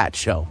Dr. Pat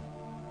Show.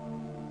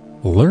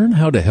 Learn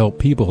how to help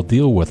people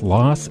deal with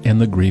loss and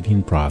the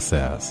grieving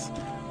process.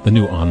 The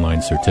new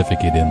online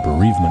certificate in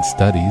bereavement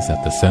studies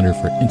at the Center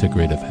for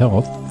Integrative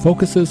Health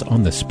focuses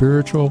on the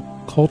spiritual,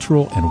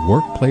 cultural, and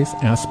workplace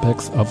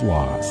aspects of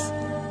loss.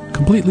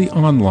 Completely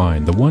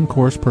online, the one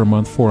course per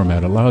month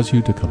format allows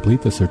you to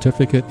complete the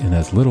certificate in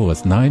as little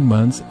as 9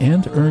 months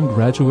and earn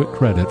graduate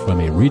credit from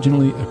a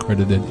regionally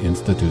accredited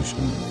institution.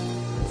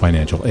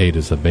 Financial aid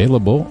is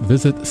available.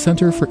 Visit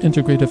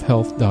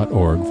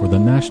centerforintegrativehealth.org for the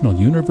National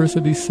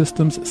University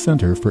Systems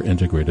Center for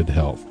Integrated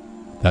Health.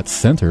 That's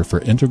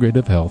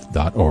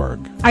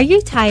centerforintegrativehealth.org. Are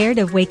you tired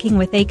of waking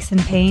with aches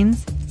and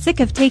pains? Sick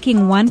of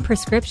taking one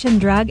prescription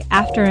drug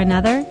after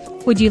another?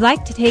 Would you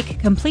like to take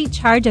complete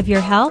charge of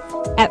your health?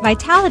 At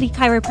Vitality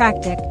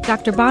Chiropractic,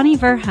 Dr. Bonnie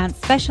Verhunt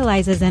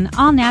specializes in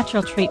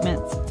all-natural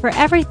treatments for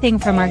everything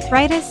from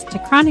arthritis to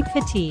chronic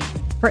fatigue.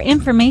 For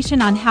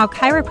information on how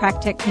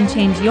chiropractic can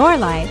change your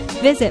life,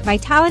 visit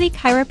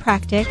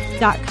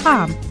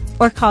vitalitychiropractic.com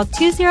or call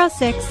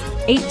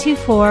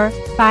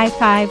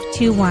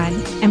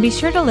 206-824-5521. And be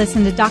sure to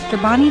listen to Dr.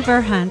 Bonnie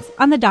Verhunt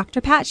on The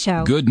Dr. Pat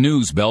Show. Good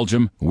news,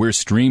 Belgium. We're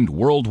streamed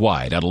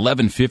worldwide at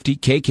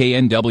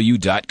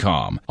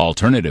 1150kknw.com.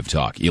 Alternative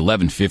Talk,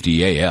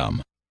 1150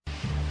 AM.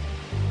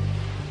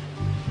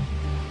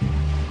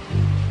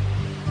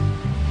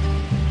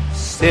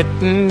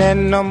 Sitting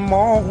in the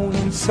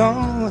morning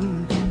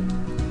sun,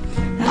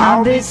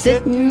 I'll be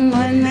sitting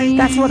when the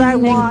That's what I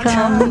want.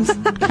 comes.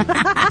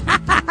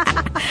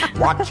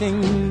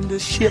 Watching the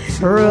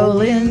ships roll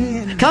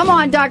in. Come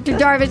on, Dr.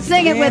 Darvish,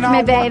 sing it with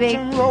me, baby.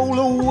 Roll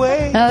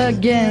away.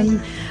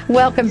 Again.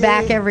 Welcome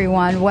back,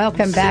 everyone.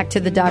 Welcome back to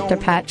the Dr.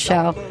 Pat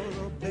Show.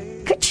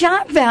 Good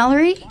job,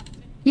 Valerie.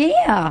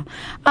 Yeah.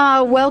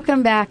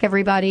 Welcome back,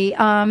 everybody.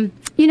 I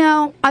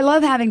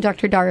love having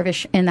Dr.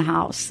 Darvish in the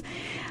house.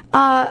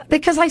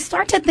 Because I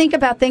start to think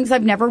about things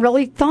I've never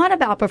really thought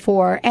about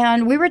before.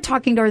 And we were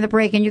talking during the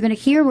break, and you're going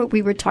to hear what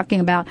we were talking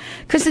about,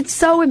 because it's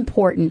so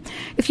important.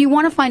 If you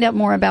want to find out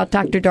more about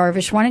Dr.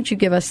 Darvish, why don't you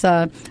give us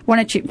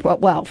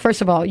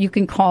first of all, you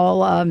can call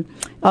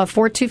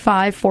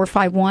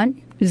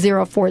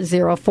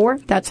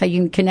 425-451-0404. That's how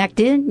you can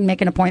connect in and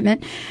make an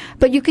appointment.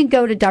 But you can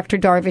go to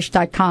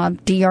drdarvish.com,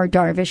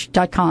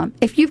 drdarvish.com.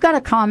 If you've got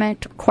a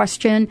comment,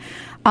 question,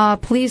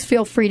 please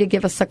feel free to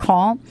give us a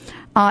call.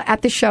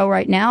 At the show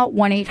right now,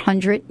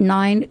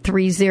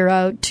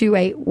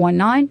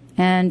 1-800-930-2819,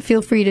 and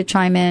feel free to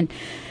chime in.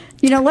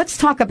 Let's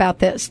talk about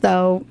this,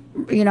 though,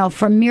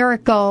 from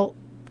miracle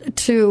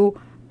to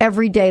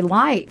everyday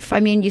life. I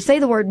mean, you say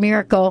the word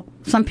miracle,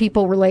 some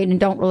people relate and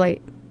don't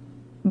relate,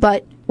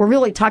 but we're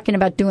really talking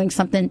about doing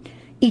something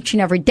each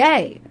and every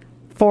day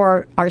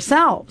for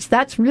ourselves.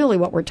 That's really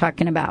what we're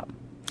talking about.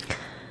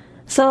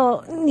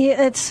 So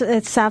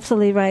it's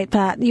absolutely right,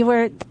 Pat. You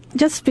were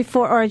just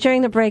before or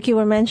during the break, you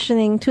were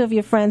mentioning two of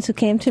your friends who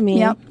came to me.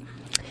 Yep.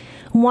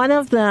 One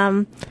of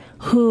them,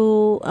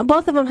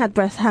 both of them had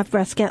breast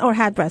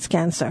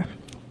cancer,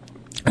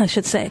 I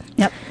should say.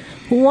 Yep.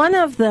 One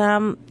of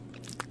them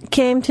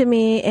came to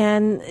me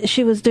and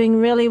she was doing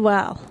really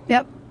well.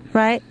 Yep.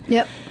 Right?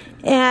 Yep.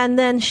 And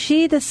then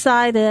she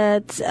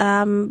decided,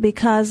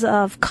 because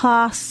of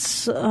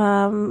costs,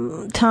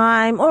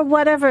 time, or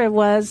whatever it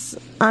was,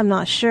 I'm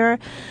not sure,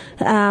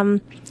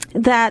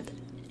 that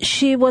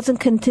she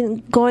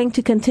wasn't going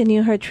to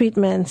continue her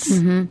treatments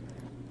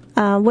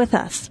with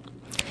us.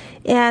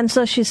 And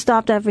so she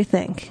stopped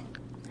everything.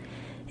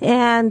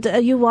 And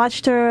you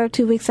watched her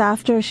 2 weeks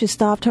after she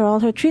stopped all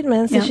her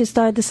treatments, and she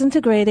started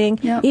disintegrating,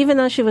 even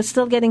though she was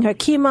still getting her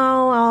chemo,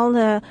 all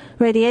the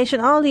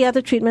radiation, all the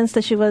other treatments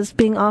that she was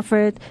being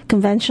offered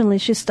conventionally.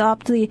 She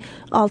stopped the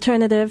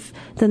alternative,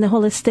 the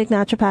holistic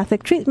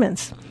naturopathic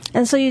treatments.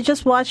 And so you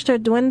just watched her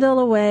dwindle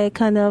away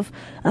kind of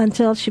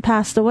until she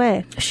passed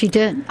away. She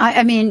did.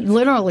 I mean,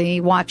 literally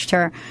watched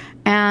her.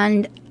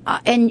 And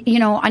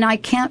I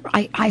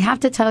have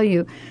to tell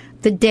you,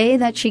 the day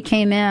that she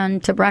came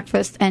in to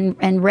breakfast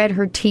and read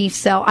her T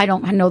cell, I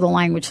don't know the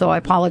language, so I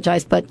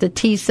apologize, but the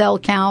T cell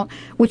count,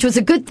 which was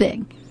a good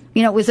thing.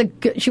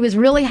 She was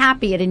really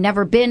happy. It had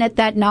never been at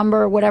that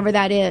number, whatever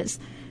that is.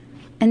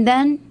 And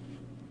then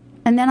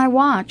I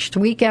watched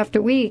week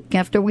after week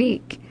after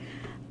week.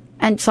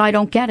 And so I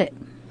don't get it.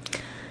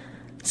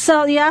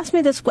 So you asked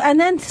me this, and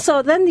then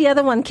the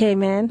other one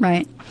came in.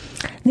 Right.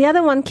 The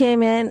other one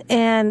came in,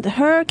 and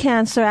her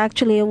cancer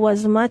actually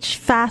was much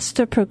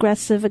faster,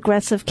 progressive,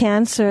 aggressive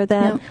cancer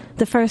than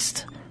the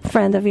first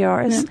friend of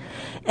yours. Yeah.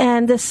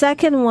 And the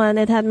second one,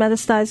 it had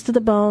metastasized to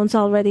the bones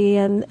already,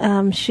 and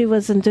she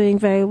wasn't doing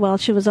very well.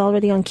 She was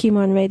already on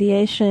chemo and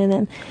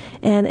radiation,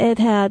 and it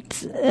had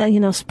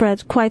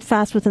spread quite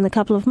fast within a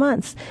couple of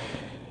months.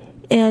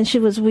 And she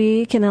was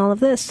weak and all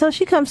of this. So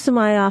she comes to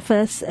my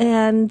office,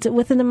 and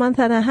within a month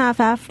and a half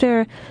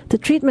after the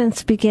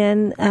treatments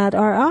begin at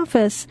our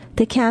office,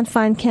 they can't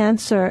find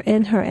cancer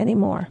in her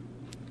anymore.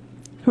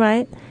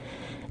 Right?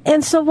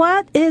 And so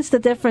what is the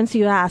difference,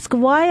 you ask?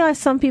 Why are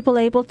some people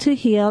able to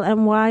heal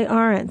and why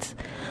aren't?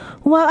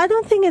 Well, I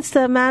don't think it's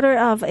a matter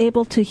of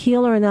able to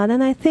heal or not.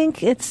 And I think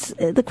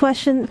the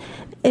question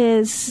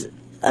is,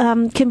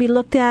 can be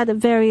looked at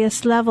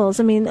various levels.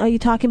 I mean, are you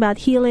talking about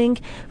healing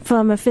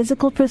from a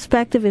physical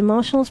perspective,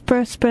 emotional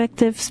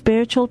perspective,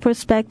 spiritual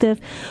perspective,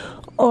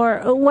 or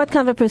what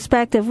kind of a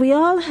perspective? We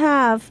all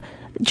have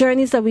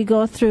journeys that we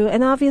go through.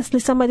 And obviously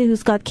somebody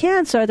who's got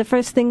cancer, the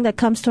first thing that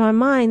comes to our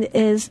mind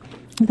is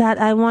that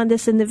I want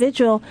this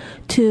individual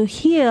to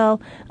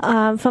heal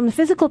from the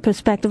physical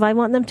perspective. I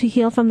want them to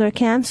heal from their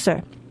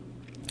cancer.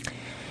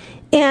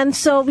 And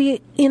so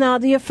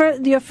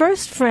your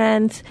first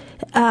friend,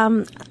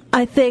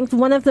 I think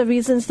one of the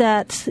reasons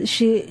that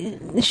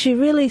she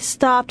really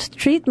stopped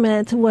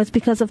treatment was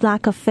because of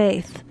lack of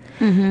faith.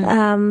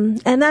 Mm-hmm.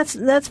 And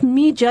that's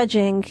me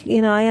judging,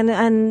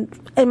 and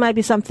it might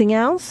be something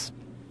else.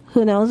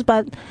 Who knows?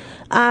 But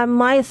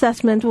my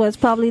assessment was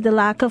probably the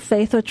lack of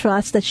faith or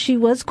trust that she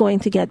was going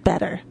to get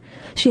better.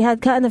 She had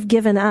kind of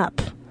given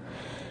up.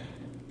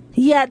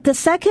 Yet the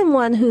second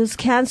one, whose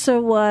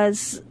cancer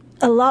was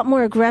a lot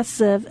more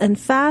aggressive and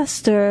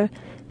faster,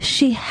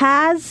 she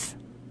has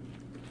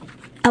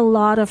a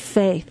lot of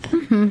faith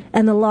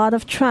and a lot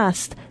of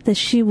trust that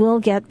she will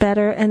get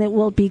better and it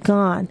will be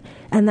gone.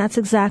 And that's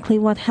exactly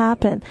what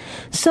happened.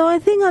 So I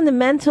think on the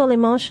mental,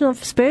 emotional,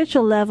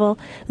 spiritual level,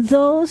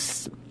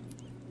 those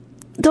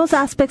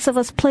aspects of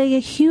us play a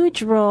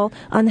huge role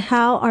on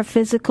how our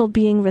physical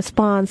being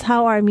responds,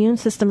 how our immune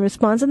system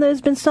responds. And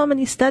there's been so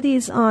many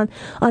studies on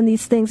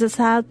these things as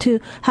how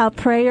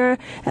prayer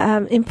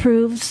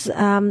improves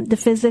the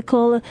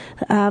physical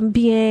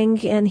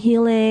being and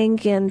healing,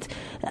 and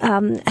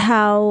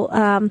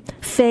how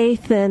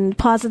faith and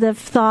positive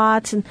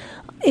thoughts and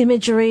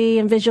imagery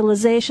and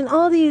visualization,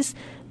 all these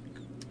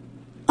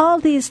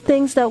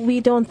things that we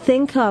don't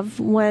think of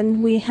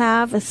when we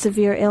have a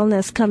severe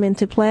illness come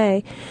into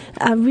play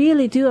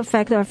really do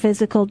affect our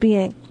physical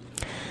being.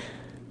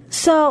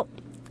 So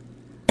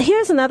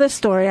here's another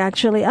story,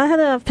 actually. I had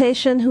a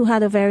patient who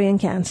had ovarian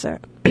cancer.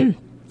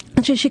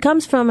 She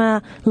comes from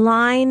a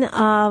line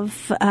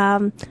of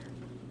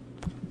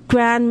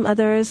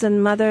grandmothers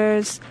and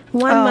mothers,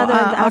 mother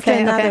after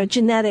another,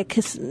 genetic,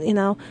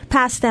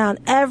 passed down.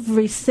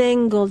 Every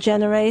single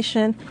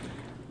generation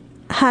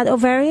had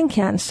ovarian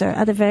cancer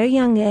at a very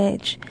young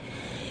age.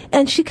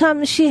 And she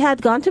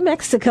had gone to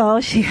Mexico.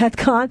 She had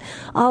gone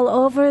all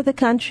over the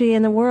country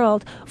and the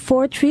world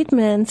for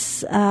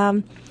treatments.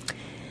 And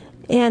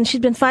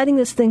she'd been fighting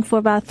this thing for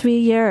about 3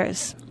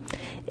 years.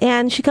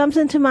 And she comes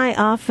into my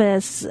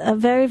office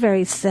very,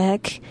 very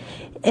sick.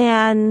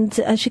 And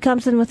she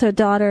comes in with her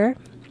daughter.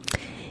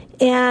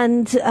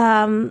 And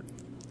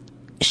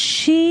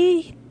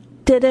she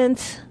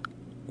didn't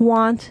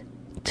want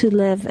to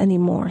live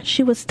anymore.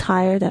 She was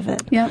tired of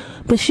it. Yep.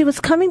 But she was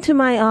coming to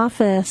my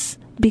office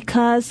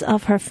because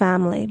of her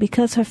family,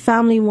 because her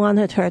family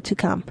wanted her to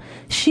come.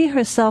 She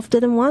herself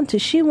didn't want to.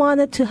 She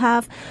wanted to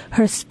have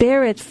her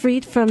spirit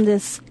freed from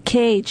this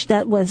cage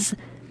that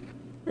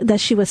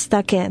she was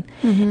stuck in.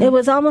 Mm-hmm. It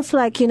was almost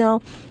like,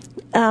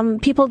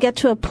 people get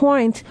to a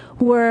point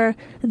where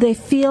they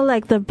feel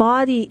like the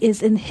body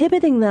is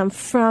inhibiting them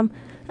from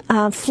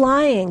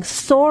flying,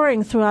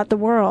 soaring throughout the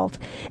world,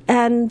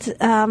 and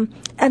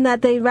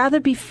that they'd rather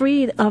be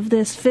freed of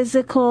this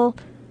physical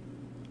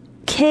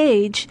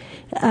cage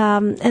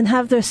and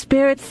have their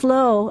spirit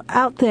flow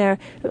out there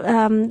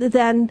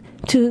than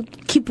to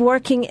keep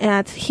working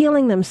at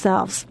healing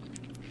themselves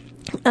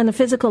on a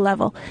physical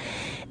level.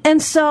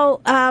 And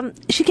so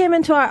she came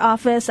into our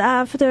office.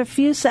 After a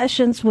few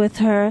sessions with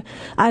her,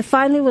 I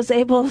finally was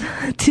able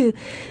to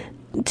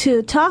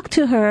talk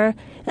to her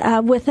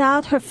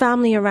without her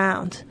family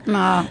around.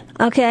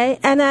 Okay,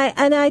 and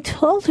I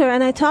told her,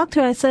 and I talked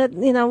to her. I said,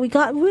 we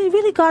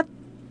really got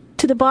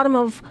to the bottom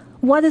of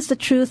what is the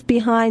truth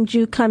behind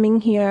you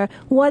coming here.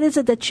 What is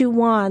it that you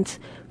want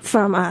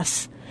from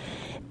us?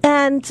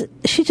 And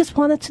she just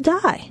wanted to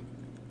die.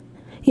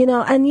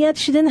 And yet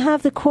she didn't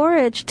have the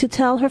courage to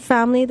tell her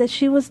family that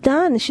she was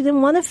done. She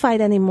didn't want to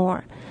fight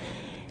anymore.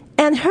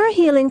 And her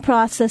healing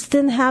process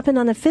didn't happen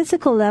on a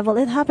physical level.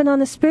 It happened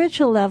on a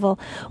spiritual level,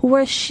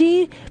 where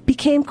she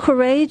became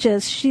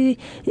courageous. She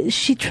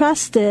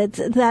trusted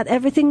that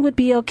everything would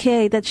be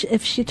okay, that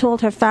if she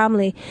told her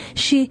family.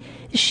 She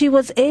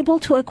was able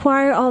to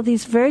acquire all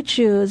these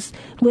virtues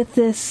with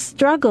this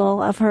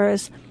struggle of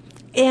hers,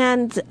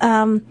 and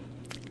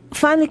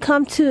finally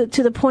come to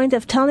the point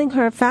of telling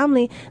her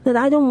family that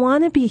I don't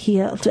want to be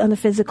healed on a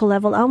physical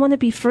level. I want to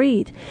be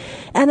freed.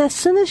 And as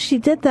soon as she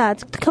did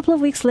that, a couple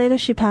of weeks later,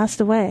 she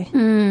passed away.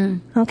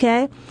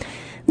 Okay?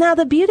 Now,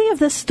 the beauty of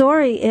this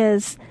story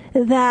is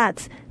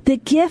that the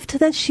gift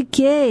that she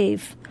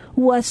gave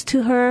was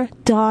to her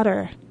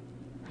daughter.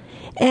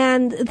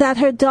 And that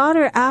her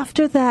daughter,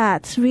 after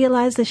that,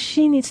 realized that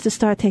she needs to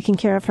start taking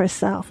care of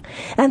herself.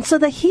 And so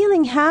the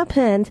healing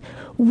happened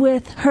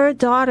with her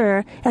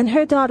daughter, and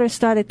her daughter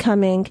started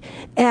coming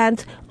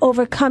and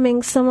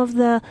overcoming some of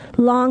the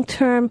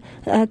long-term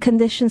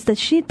conditions that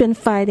she'd been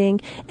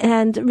fighting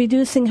and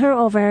reducing her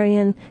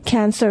ovarian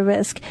cancer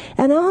risk.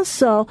 And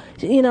also,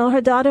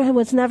 her daughter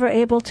was never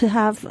able to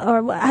have,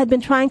 or had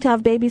been trying to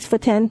have babies for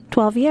 10,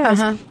 12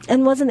 years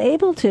and wasn't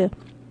able to.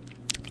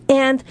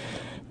 And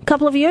a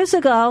couple of years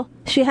ago,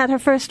 she had her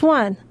first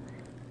one.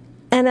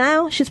 And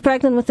now she's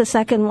pregnant with the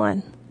second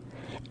one.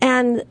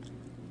 And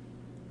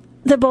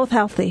they're both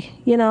healthy.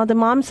 The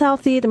mom's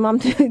healthy,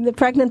 the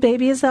pregnant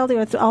baby is healthy,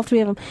 or all three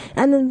of them.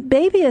 And the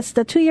baby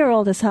the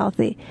 2-year-old is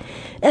healthy.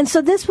 And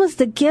so this was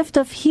the gift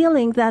of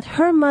healing that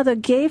her mother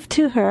gave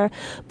to her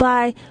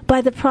by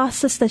the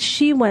process that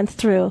she went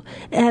through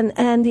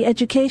and the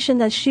education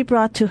that she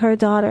brought to her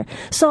daughter.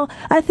 So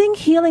I think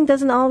healing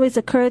doesn't always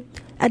occur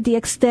at the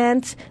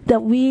extent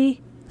that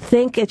we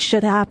think it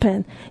should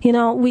happen.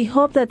 We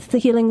hope that the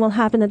healing will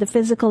happen at the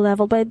physical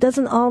level, but it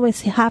doesn't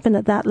always happen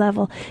at that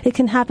level. It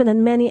can happen at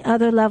many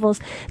other levels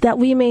that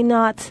we may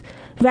not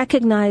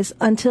recognize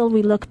until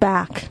we look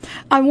back.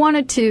 I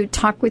wanted to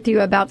talk with you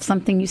about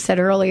something you said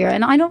earlier,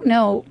 and I don't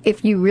know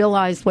if you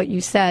realized what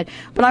you said,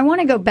 but I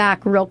want to go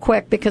back real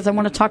quick because I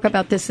want to talk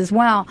about this as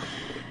well.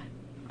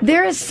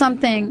 There is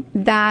something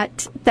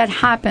that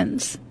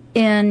happens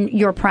in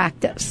your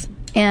practice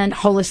in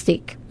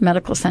Holistique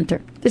Medical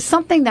Center. There's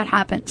something that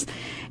happens.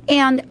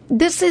 And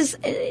this is,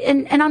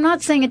 and I'm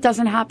not saying it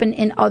doesn't happen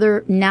in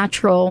other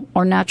natural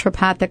or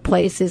naturopathic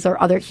places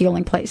or other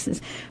healing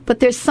places, but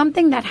there's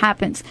something that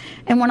happens.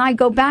 And when I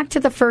go back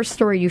to the first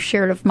story you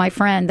shared of my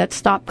friend that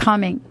stopped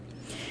coming,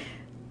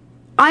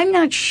 I'm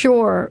not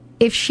sure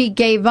if she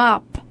gave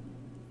up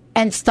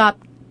and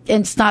stopped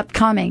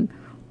coming,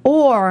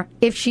 or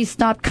if she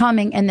stopped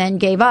coming and then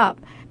gave up.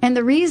 And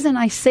the reason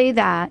I say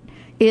that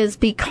is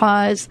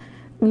because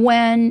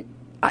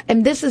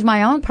and this is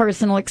my own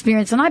personal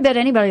experience, and I bet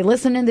anybody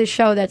listening to this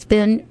show that's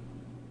been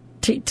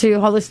to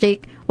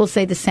Holistique will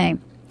say the same.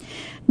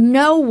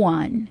 No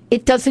one,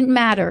 it doesn't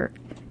matter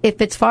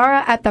if it's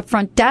Farah at the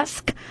front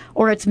desk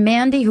or it's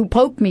Mandy who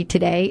poked me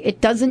today, it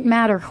doesn't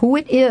matter who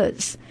it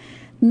is.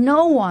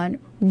 No one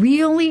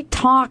really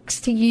talks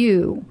to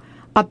you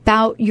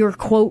about your,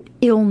 quote,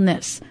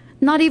 illness.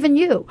 Not even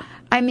you.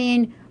 I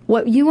mean,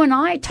 what you and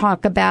I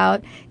talk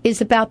about is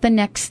about the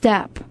next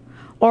step,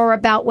 or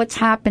about what's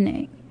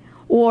happening,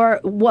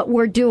 or what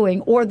we're doing,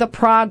 or the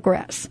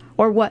progress,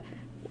 or what.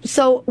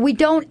 So we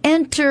don't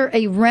enter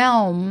a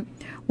realm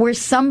where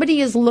somebody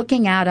is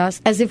looking at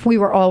us as if we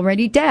were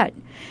already dead.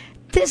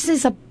 This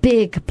is a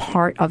big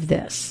part of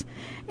this.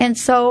 And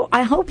so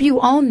I hope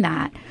you own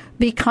that,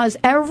 because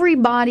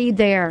everybody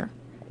there,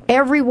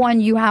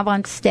 everyone you have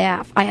on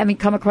staff, I haven't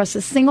come across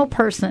a single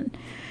person,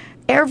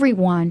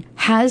 everyone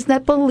has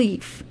that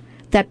belief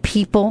that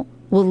people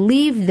will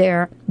leave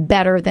there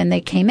better than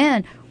they came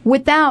in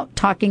without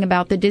talking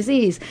about the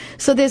disease.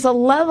 So there's a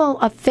level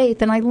of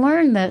faith, and I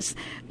learned this,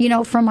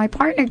 from my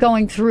partner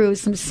going through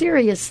some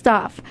serious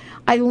stuff.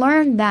 I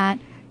learned that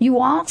you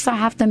also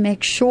have to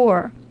make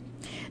sure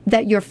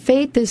that your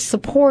faith is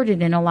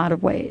supported in a lot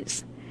of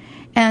ways.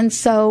 And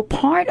so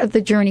part of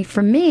the journey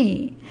for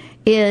me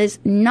is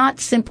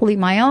not simply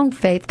my own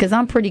faith, because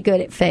I'm pretty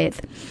good at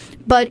faith,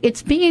 but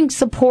it's being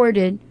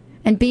supported,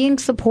 and being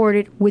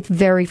supported with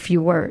very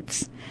few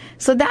words.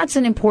 So that's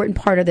an important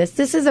part of this.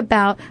 This is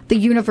about the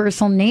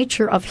universal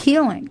nature of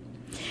healing.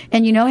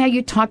 And you know how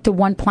you talk to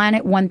one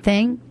planet, one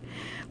thing?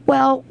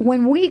 Well,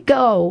 when we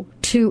go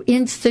to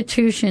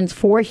institutions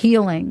for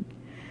healing,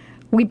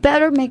 we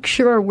better make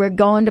sure we're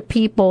going to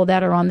people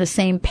that are on the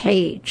same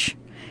page.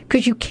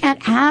 Because you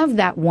can't have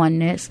that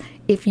oneness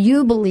if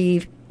you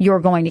believe you're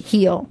going to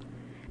heal,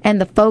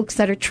 and the folks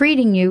that are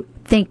treating you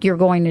think you're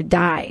going to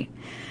die.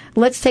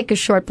 Let's take a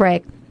short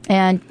break.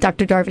 And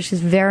Dr. Darvish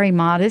is very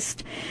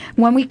modest.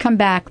 When we come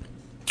back,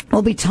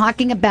 we'll be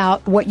talking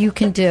about what you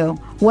can do.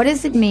 What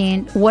does it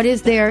mean? What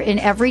is there in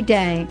every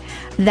day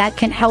that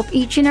can help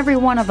each and every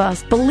one of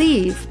us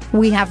believe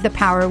we have the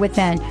power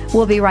within?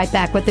 We'll be right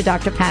back with the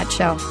Dr. Pat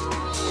Show.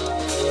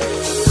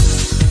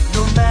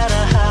 No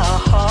matter how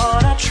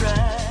hard I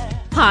try.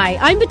 Hi,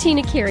 I'm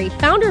Bettina Carey,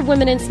 founder of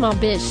Women in Small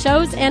Biz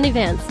shows and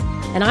events.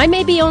 And I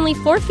may be only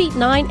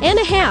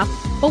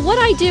 4'9.5", but what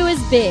I do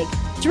is big.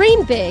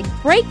 Dream big,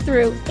 break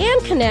through,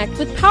 and connect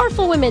with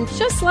powerful women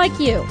just like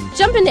you.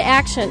 Jump into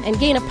action and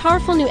gain a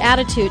powerful new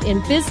attitude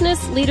in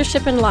business,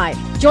 leadership, and life.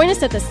 Join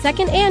us at the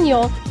 2nd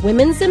Annual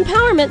Women's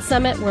Empowerment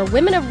Summit, where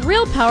women of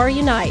real power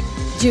unite.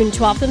 June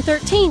 12th and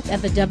 13th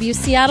at the W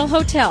Seattle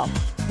Hotel.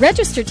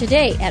 Register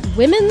today at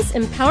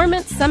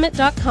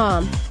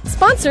women'sempowermentsummit.com.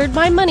 Sponsored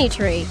by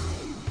Moneytree.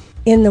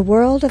 In the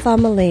world of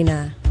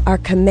Amelina, our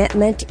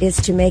commitment is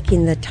to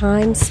making the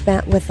time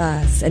spent with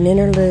us an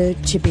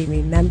interlude to be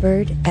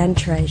remembered and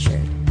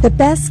treasured. The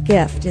best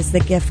gift is the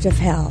gift of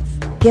health.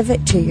 Give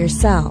it to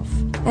yourself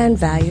and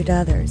valued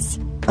others.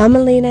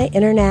 Amelina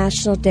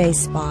International Day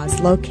Spa is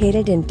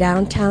located in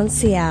downtown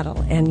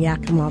Seattle and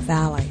Yakima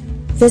Valley.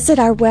 Visit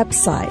our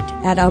website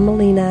at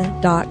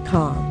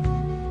umalina.com.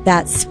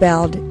 That's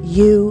spelled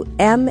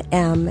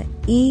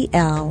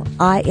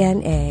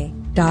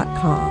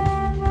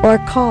UMMELINA.com. Or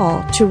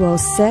call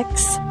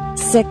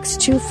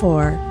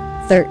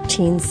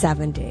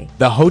 206-624-1370.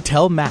 The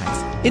Hotel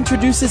Max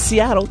introduces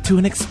Seattle to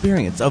an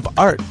experience of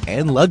art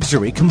and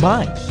luxury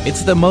combined.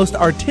 It's the most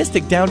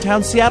artistic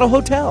downtown Seattle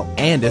hotel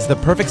and is the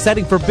perfect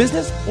setting for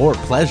business or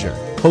pleasure.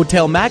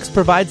 Hotel Max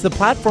provides the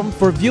platform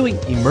for viewing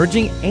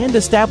emerging and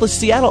established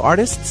Seattle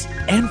artists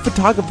and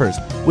photographers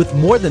with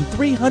more than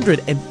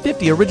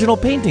 350 original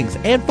paintings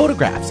and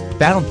photographs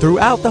found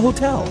throughout the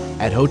hotel.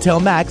 At Hotel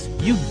Max,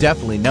 you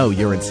definitely know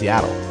you're in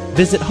Seattle.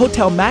 Visit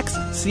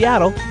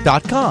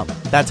HotelMaxSeattle.com.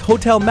 That's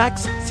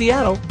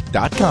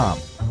HotelMaxSeattle.com.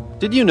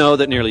 Did you know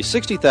that nearly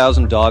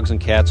 60,000 dogs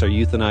and cats are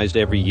euthanized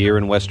every year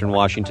in Western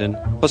Washington?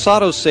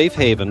 Posado's Safe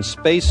Haven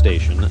Space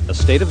Station, a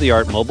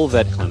state-of-the-art mobile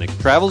vet clinic,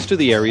 travels to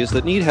the areas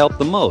that need help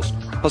the most.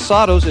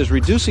 Posado's is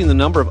reducing the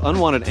number of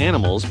unwanted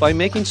animals by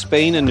making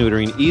spaying and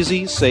neutering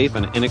easy, safe,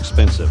 and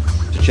inexpensive.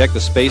 To check the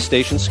space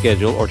station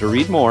schedule or to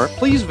read more,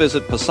 please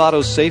visit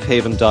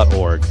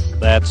posadosafehaven.org.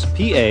 That's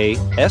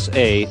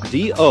PASADO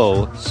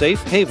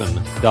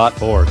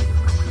safehaven.org.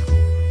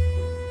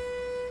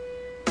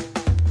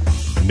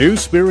 New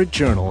Spirit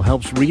Journal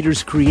helps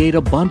readers create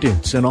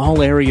abundance in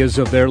all areas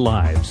of their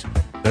lives.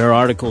 Their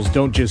articles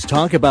don't just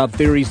talk about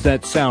theories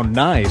that sound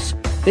nice,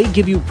 they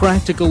give you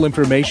practical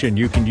information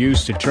you can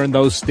use to turn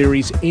those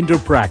theories into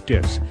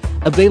practice.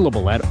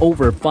 Available at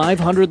over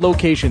 500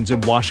 locations in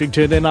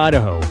Washington and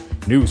Idaho,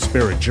 New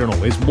Spirit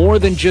Journal is more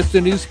than just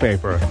a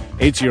newspaper.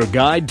 It's your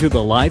guide to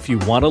the life you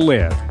want to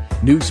live.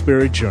 New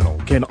Spirit Journal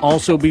can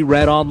also be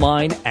read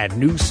online at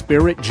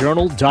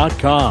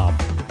newspiritjournal.com.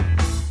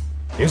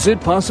 Is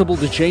it possible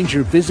to change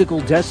your physical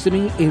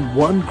destiny in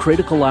one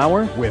critical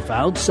hour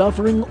without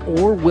suffering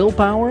or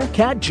willpower?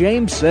 Kat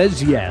James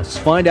says yes.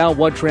 Find out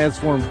what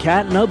transformed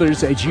Kat and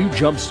others as you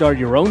jumpstart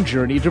your own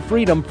journey to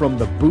freedom from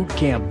the boot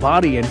camp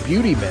body and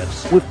beauty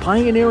myths. With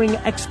pioneering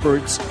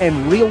experts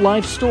and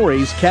real-life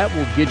stories, Kat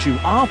will get you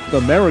off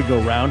the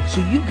merry-go-round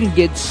so you can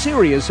get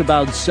serious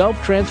about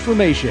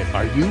self-transformation.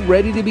 Are you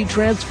ready to be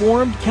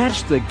transformed?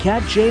 Catch the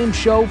Kat James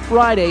Show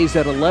Fridays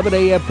at 11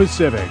 a.m.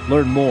 Pacific.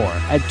 Learn more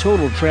at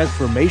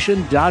TotalTransformation.com.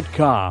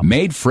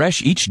 Made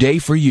fresh each day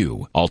for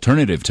you.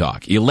 Alternative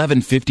Talk,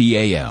 1150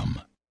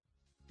 a.m.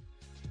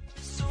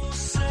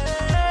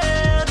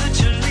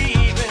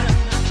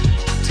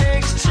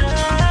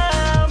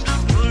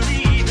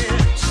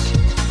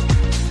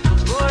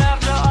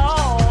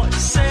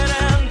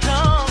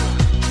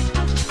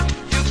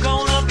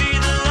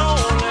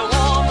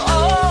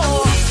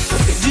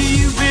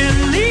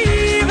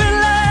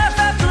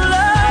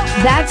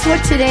 That's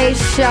what today's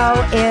show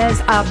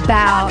is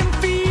about.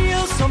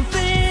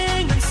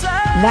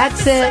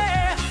 That's it.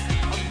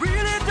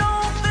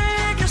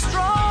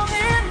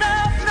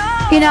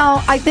 You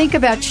know, I think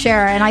about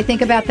Cher and I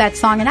think about that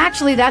song, and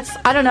actually that's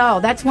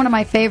one of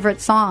my favorite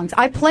songs.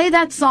 I play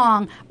that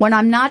song when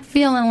I'm not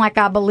feeling like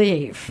I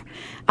believe.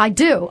 I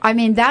do. I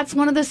mean, that's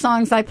one of the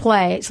songs I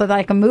play so that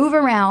I can move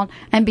around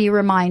and be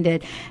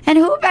reminded. And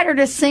who better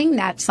to sing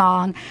that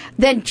song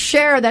than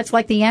Cher? That's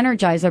like the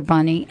Energizer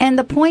Bunny. And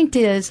the point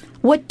is,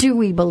 what do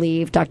we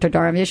believe, Dr.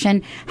 Darvish,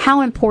 and how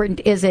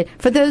important is it?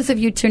 For those of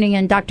you tuning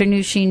in, Dr.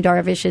 Nooshin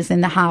Darvish is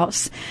in the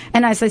house.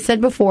 And as I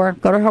said before,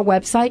 go to her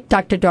website,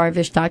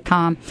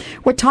 drdarvish.com.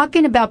 We're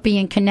talking about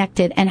being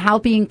connected and how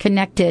being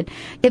connected,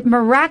 it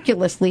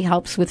miraculously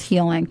helps with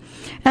healing.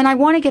 And I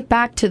want to get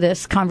back to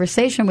this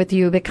conversation with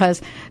you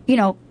because, you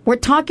know, we're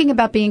talking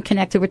about being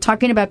connected, we're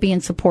talking about being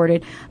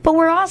supported, but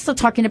we're also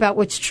talking about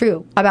what's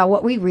true, about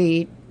what we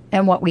read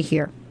and what we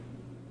hear.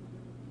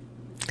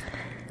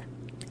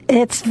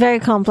 It's very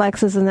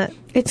complex, isn't it?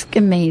 It's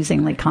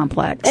amazingly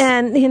complex.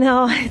 And, you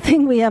know, I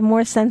think we have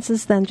more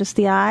senses than just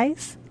the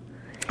eyes.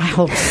 I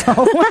hope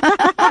so.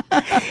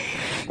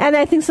 And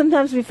I think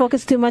sometimes we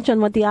focus too much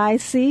on what the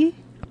eyes see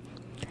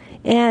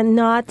and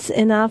not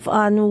enough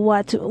on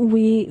what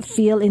we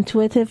feel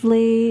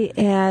intuitively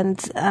and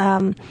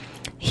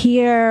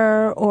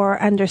hear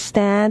or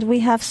understand. We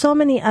have so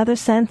many other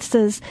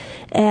senses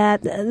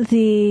at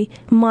the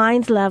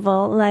mind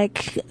level,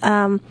 like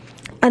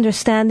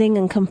understanding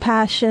and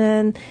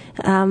compassion,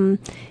 and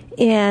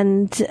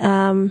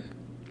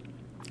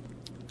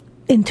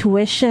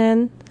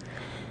intuition.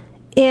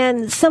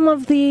 And some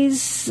of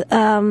these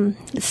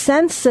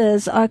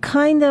senses are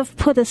kind of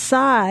put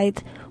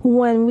aside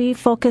when we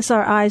focus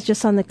our eyes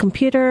just on the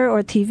computer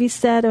or TV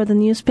set or the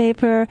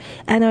newspaper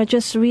and are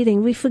just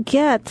reading. We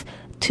forget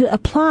to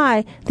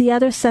apply the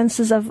other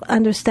senses of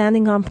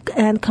understanding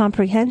and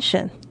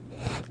comprehension.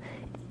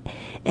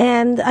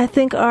 And I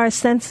think our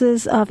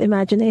senses of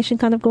imagination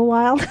kind of go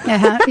wild.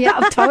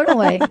 Yeah,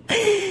 totally.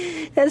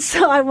 And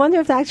so I wonder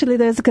if actually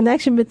there's a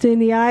connection between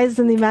the eyes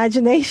and the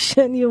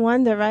imagination. You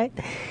wonder, right?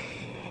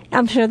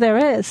 I'm sure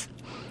there is.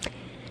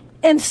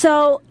 And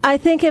so I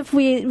think if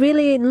we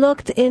really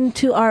looked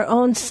into our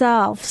own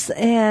selves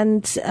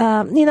and,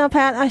 you know,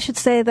 Pat, I should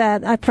say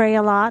that I pray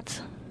a lot.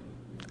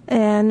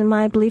 and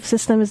my belief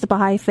system is the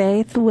Baha'i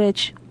faith,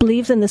 which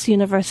believes in this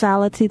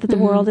universality that the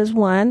world is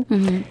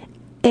one,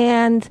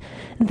 and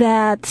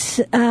that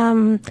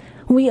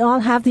we all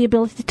have the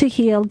ability to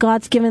heal.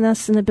 God's given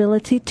us an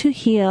ability to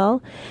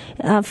heal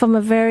from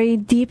a very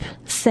deep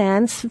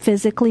sense,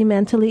 physically,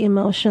 mentally,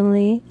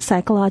 emotionally,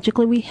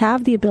 psychologically. We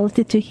have the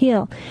ability to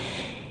heal.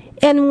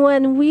 And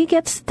when we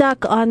get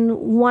stuck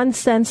on one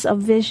sense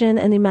of vision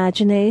and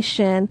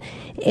imagination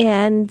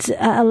and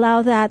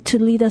allow that to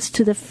lead us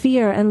to the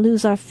fear and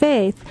lose our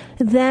faith,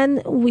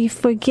 then we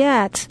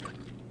forget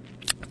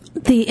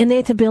the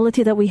innate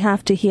ability that we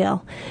have to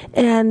heal.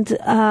 And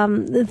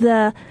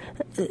the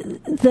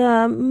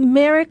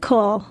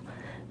miracle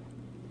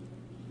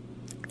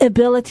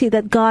ability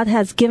that God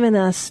has given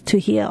us to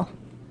heal.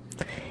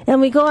 And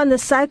we go on the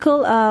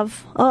cycle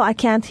of, oh, I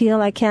can't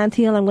heal, I'm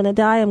going to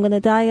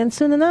die, and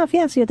soon enough,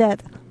 yes, you're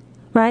dead,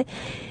 right?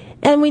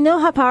 And we know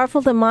how powerful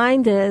the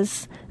mind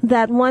is,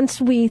 that once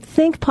we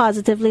think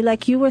positively,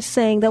 like you were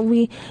saying, that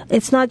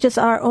it's not just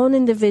our own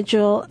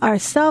individual,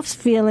 ourselves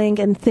feeling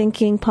and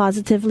thinking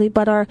positively,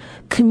 but our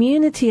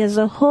community as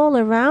a whole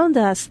around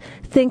us,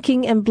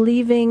 thinking and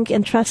believing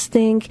and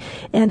trusting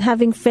and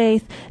having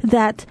faith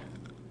that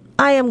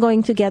I am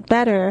going to get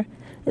better,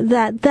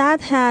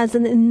 that has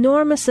an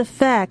enormous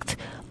effect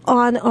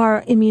on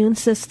our immune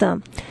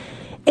system.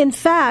 In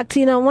fact,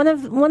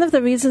 one of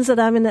the reasons that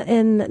I'm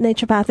in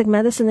naturopathic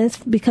medicine is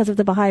because of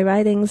the Baha'i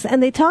writings,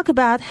 and they talk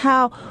about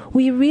how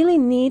we really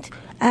need,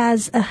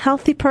 as a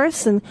healthy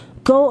person,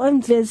 go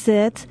and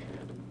visit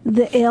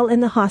the ill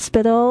in the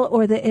hospital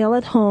or the ill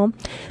at home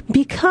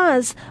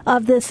because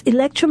of this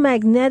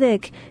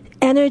electromagnetic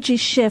energy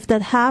shift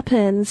that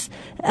happens,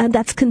 and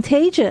that's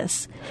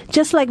contagious.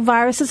 Just like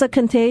viruses are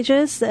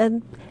contagious,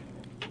 and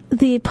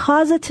the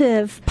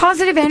positive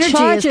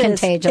energy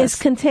is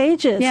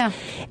contagious. Yeah.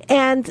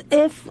 And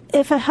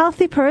if a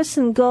healthy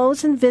person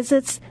goes and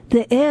visits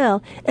the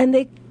ill and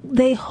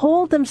they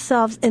hold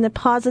themselves in a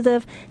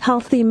positive,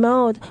 healthy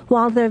mode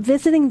while they're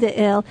visiting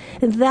the ill,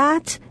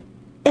 that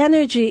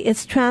energy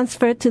is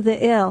transferred to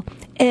the ill.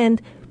 And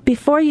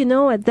before you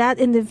know it, that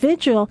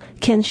individual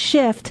can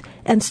shift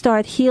and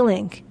start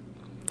healing.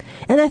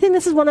 And I think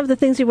this is one of the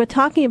things you were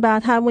talking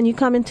about, how when you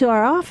come into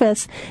our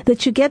office,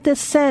 that you get this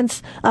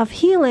sense of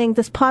healing,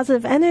 this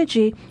positive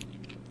energy.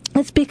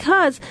 It's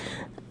because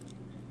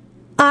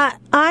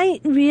I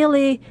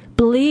really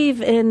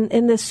believe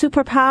in this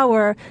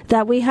superpower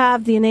that we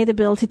have, the innate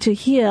ability to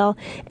heal,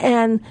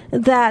 and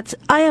that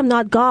I am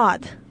not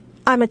God.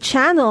 I'm a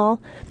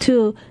channel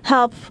to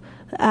help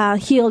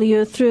heal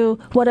you through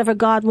whatever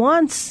God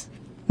wants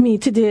me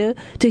to do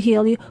to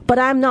heal you, but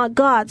I'm not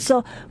God.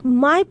 So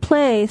my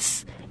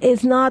place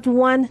is not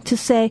one to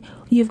say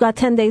you've got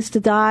 10 days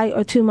to die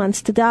or 2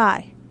 months to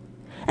die.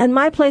 And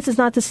my place is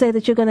not to say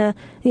that you're going to,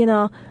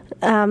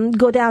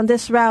 go down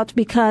this route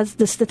because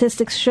the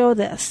statistics show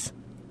this.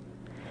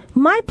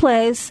 My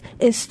place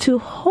is to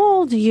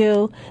hold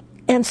you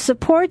and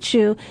support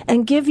you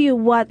and give you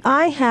what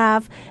I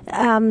have,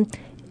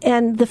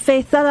 and the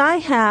faith that I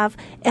have,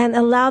 and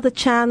allow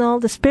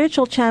the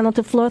spiritual channel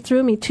to flow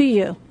through me to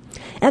you.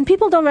 And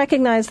people don't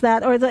recognize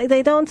that, or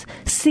they don't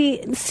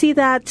see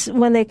that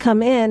when they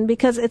come in,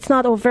 because it's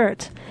not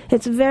overt.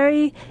 It's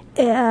very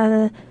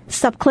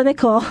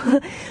subclinical,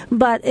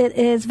 but it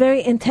is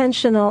very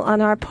intentional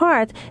on our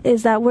part,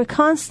 is that we're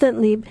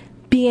constantly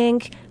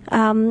being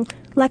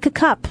like a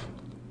cup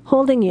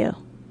holding you.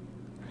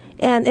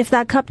 And if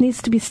that cup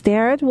needs to be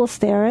stirred, we'll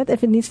stir it.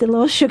 If it needs a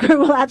little sugar,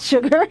 we'll add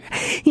sugar.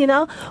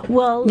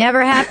 We'll...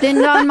 Never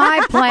happened on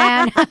my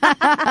plan.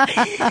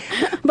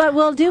 But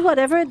we'll do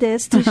whatever it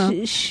is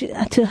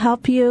to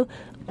help you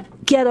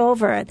get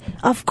over it.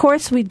 Of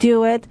course, we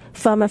do it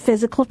from a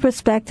physical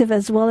perspective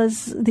as well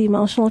as the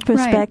emotional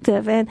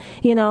perspective. Right.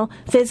 And,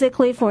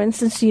 physically, for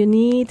instance, you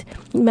need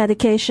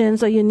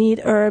medications, or you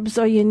need herbs,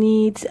 or you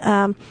need...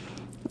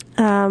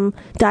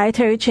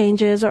 dietary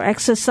changes or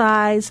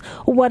exercise,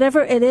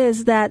 whatever it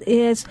is that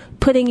is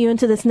putting you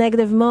into this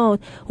negative mode,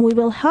 we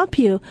will help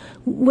you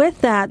with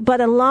that. But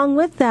along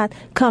with that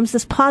comes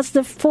this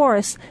positive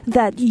force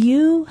that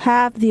you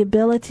have the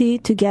ability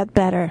to get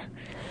better.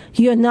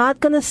 You're not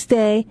going to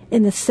stay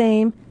in the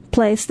same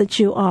place that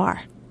you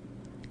are.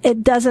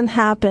 It doesn't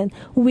happen.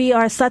 We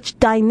are such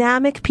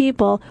dynamic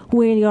people.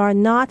 We are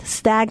not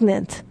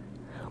stagnant.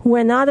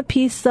 We're not a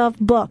piece of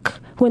book.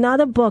 We're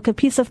not a book, a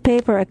piece of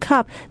paper, a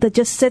cup that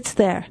just sits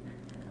there.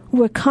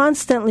 We're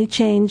constantly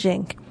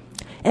changing.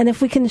 And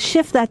if we can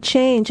shift that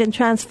change and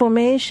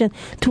transformation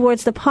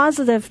towards the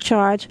positive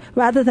charge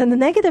rather than the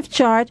negative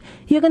charge,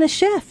 you're going to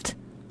shift.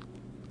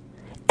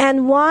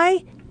 And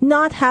why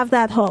not have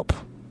that hope?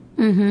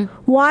 Mm-hmm.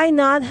 Why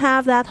not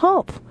have that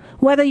hope?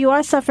 Whether you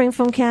are suffering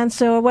from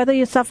cancer, or whether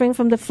you're suffering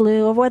from the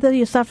flu, or whether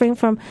you're suffering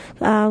from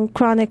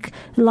chronic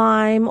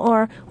Lyme,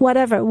 or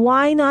whatever,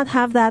 why not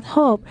have that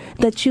hope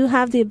that you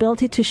have the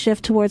ability to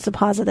shift towards the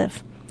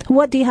positive?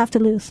 What do you have to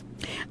lose?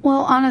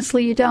 Well,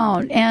 honestly, you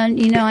don't.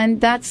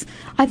 And,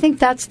 I think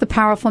that's the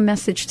powerful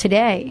message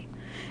today,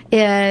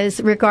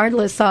 is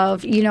regardless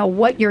of,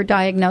 what your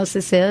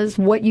diagnosis is,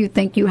 what you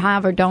think you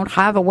have or don't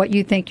have, or what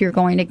you think you're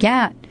going to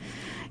get.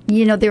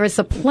 There is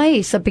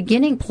a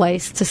beginning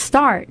place to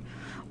start.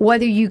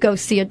 Whether you go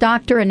see a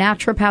doctor, a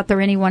naturopath,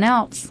 or anyone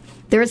else,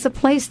 there is a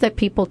place that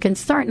people can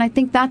start. And I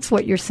think that's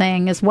what you're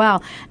saying as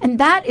well. And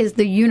that is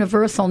the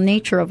universal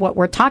nature of what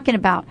we're talking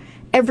about.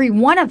 Every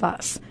one of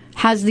us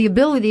has the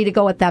ability to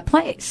go at that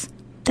place.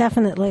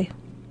 Definitely.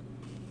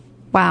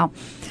 Wow.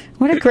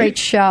 What a great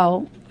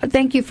show.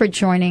 Thank you for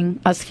joining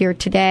us here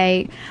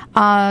today.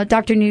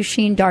 Dr.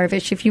 Nooshin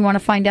Darvish, if you want to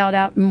find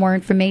out more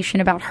information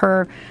about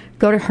her,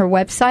 go to her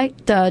website,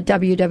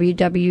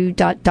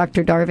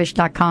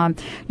 www.drdarvish.com.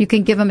 You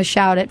can give them a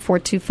shout at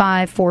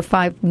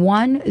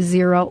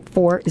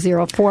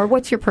 425-451-0404.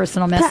 What's your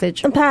personal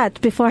message? Pat,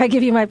 before I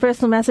give you my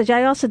personal message,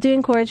 I also do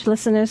encourage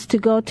listeners to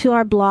go to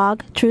our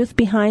blog,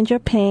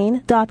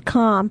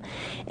 truthbehindyourpain.com.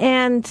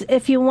 And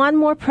if you want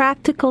more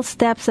practical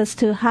steps as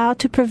to how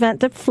to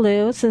prevent the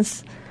flu,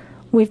 since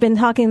we've been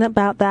talking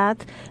about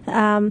that,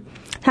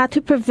 how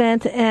to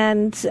prevent,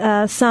 and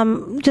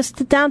some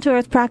just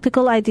down-to-earth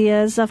practical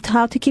ideas of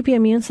how to keep your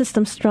immune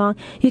system strong.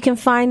 You can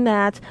find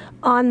that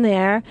on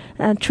there,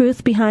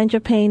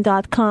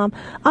 truthbehindyourpain.com.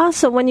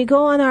 Also, when you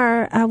go on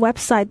our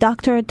website,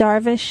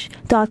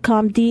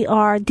 drdarvish.com,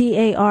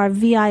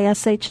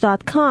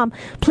 drdarvish.com,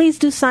 please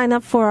do sign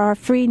up for our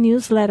free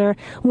newsletter.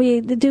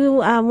 We do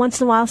once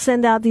in a while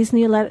send out these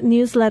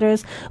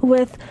newsletters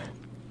with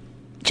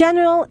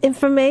general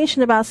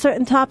information about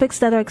certain topics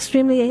that are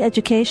extremely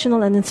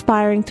educational and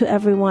inspiring to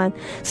everyone.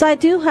 So I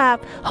do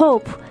have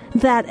hope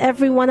that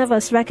every one of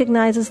us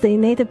recognizes the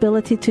innate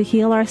ability to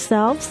heal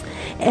ourselves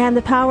and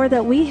the power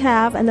that we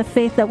have and the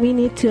faith that we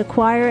need to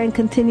acquire and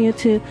continue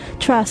to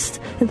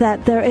trust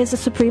that there is a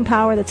supreme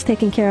power that's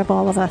taking care of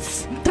all of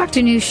us.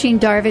 Dr. Nooshin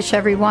Darvish,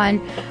 everyone.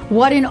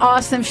 What an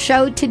awesome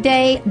show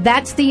today.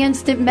 That's the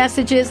instant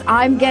messages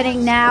I'm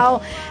getting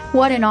now.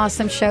 What an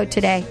awesome show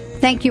today.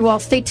 Thank you all.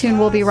 Stay tuned.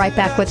 We'll be right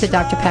back with the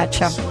Dr. Pat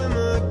Show.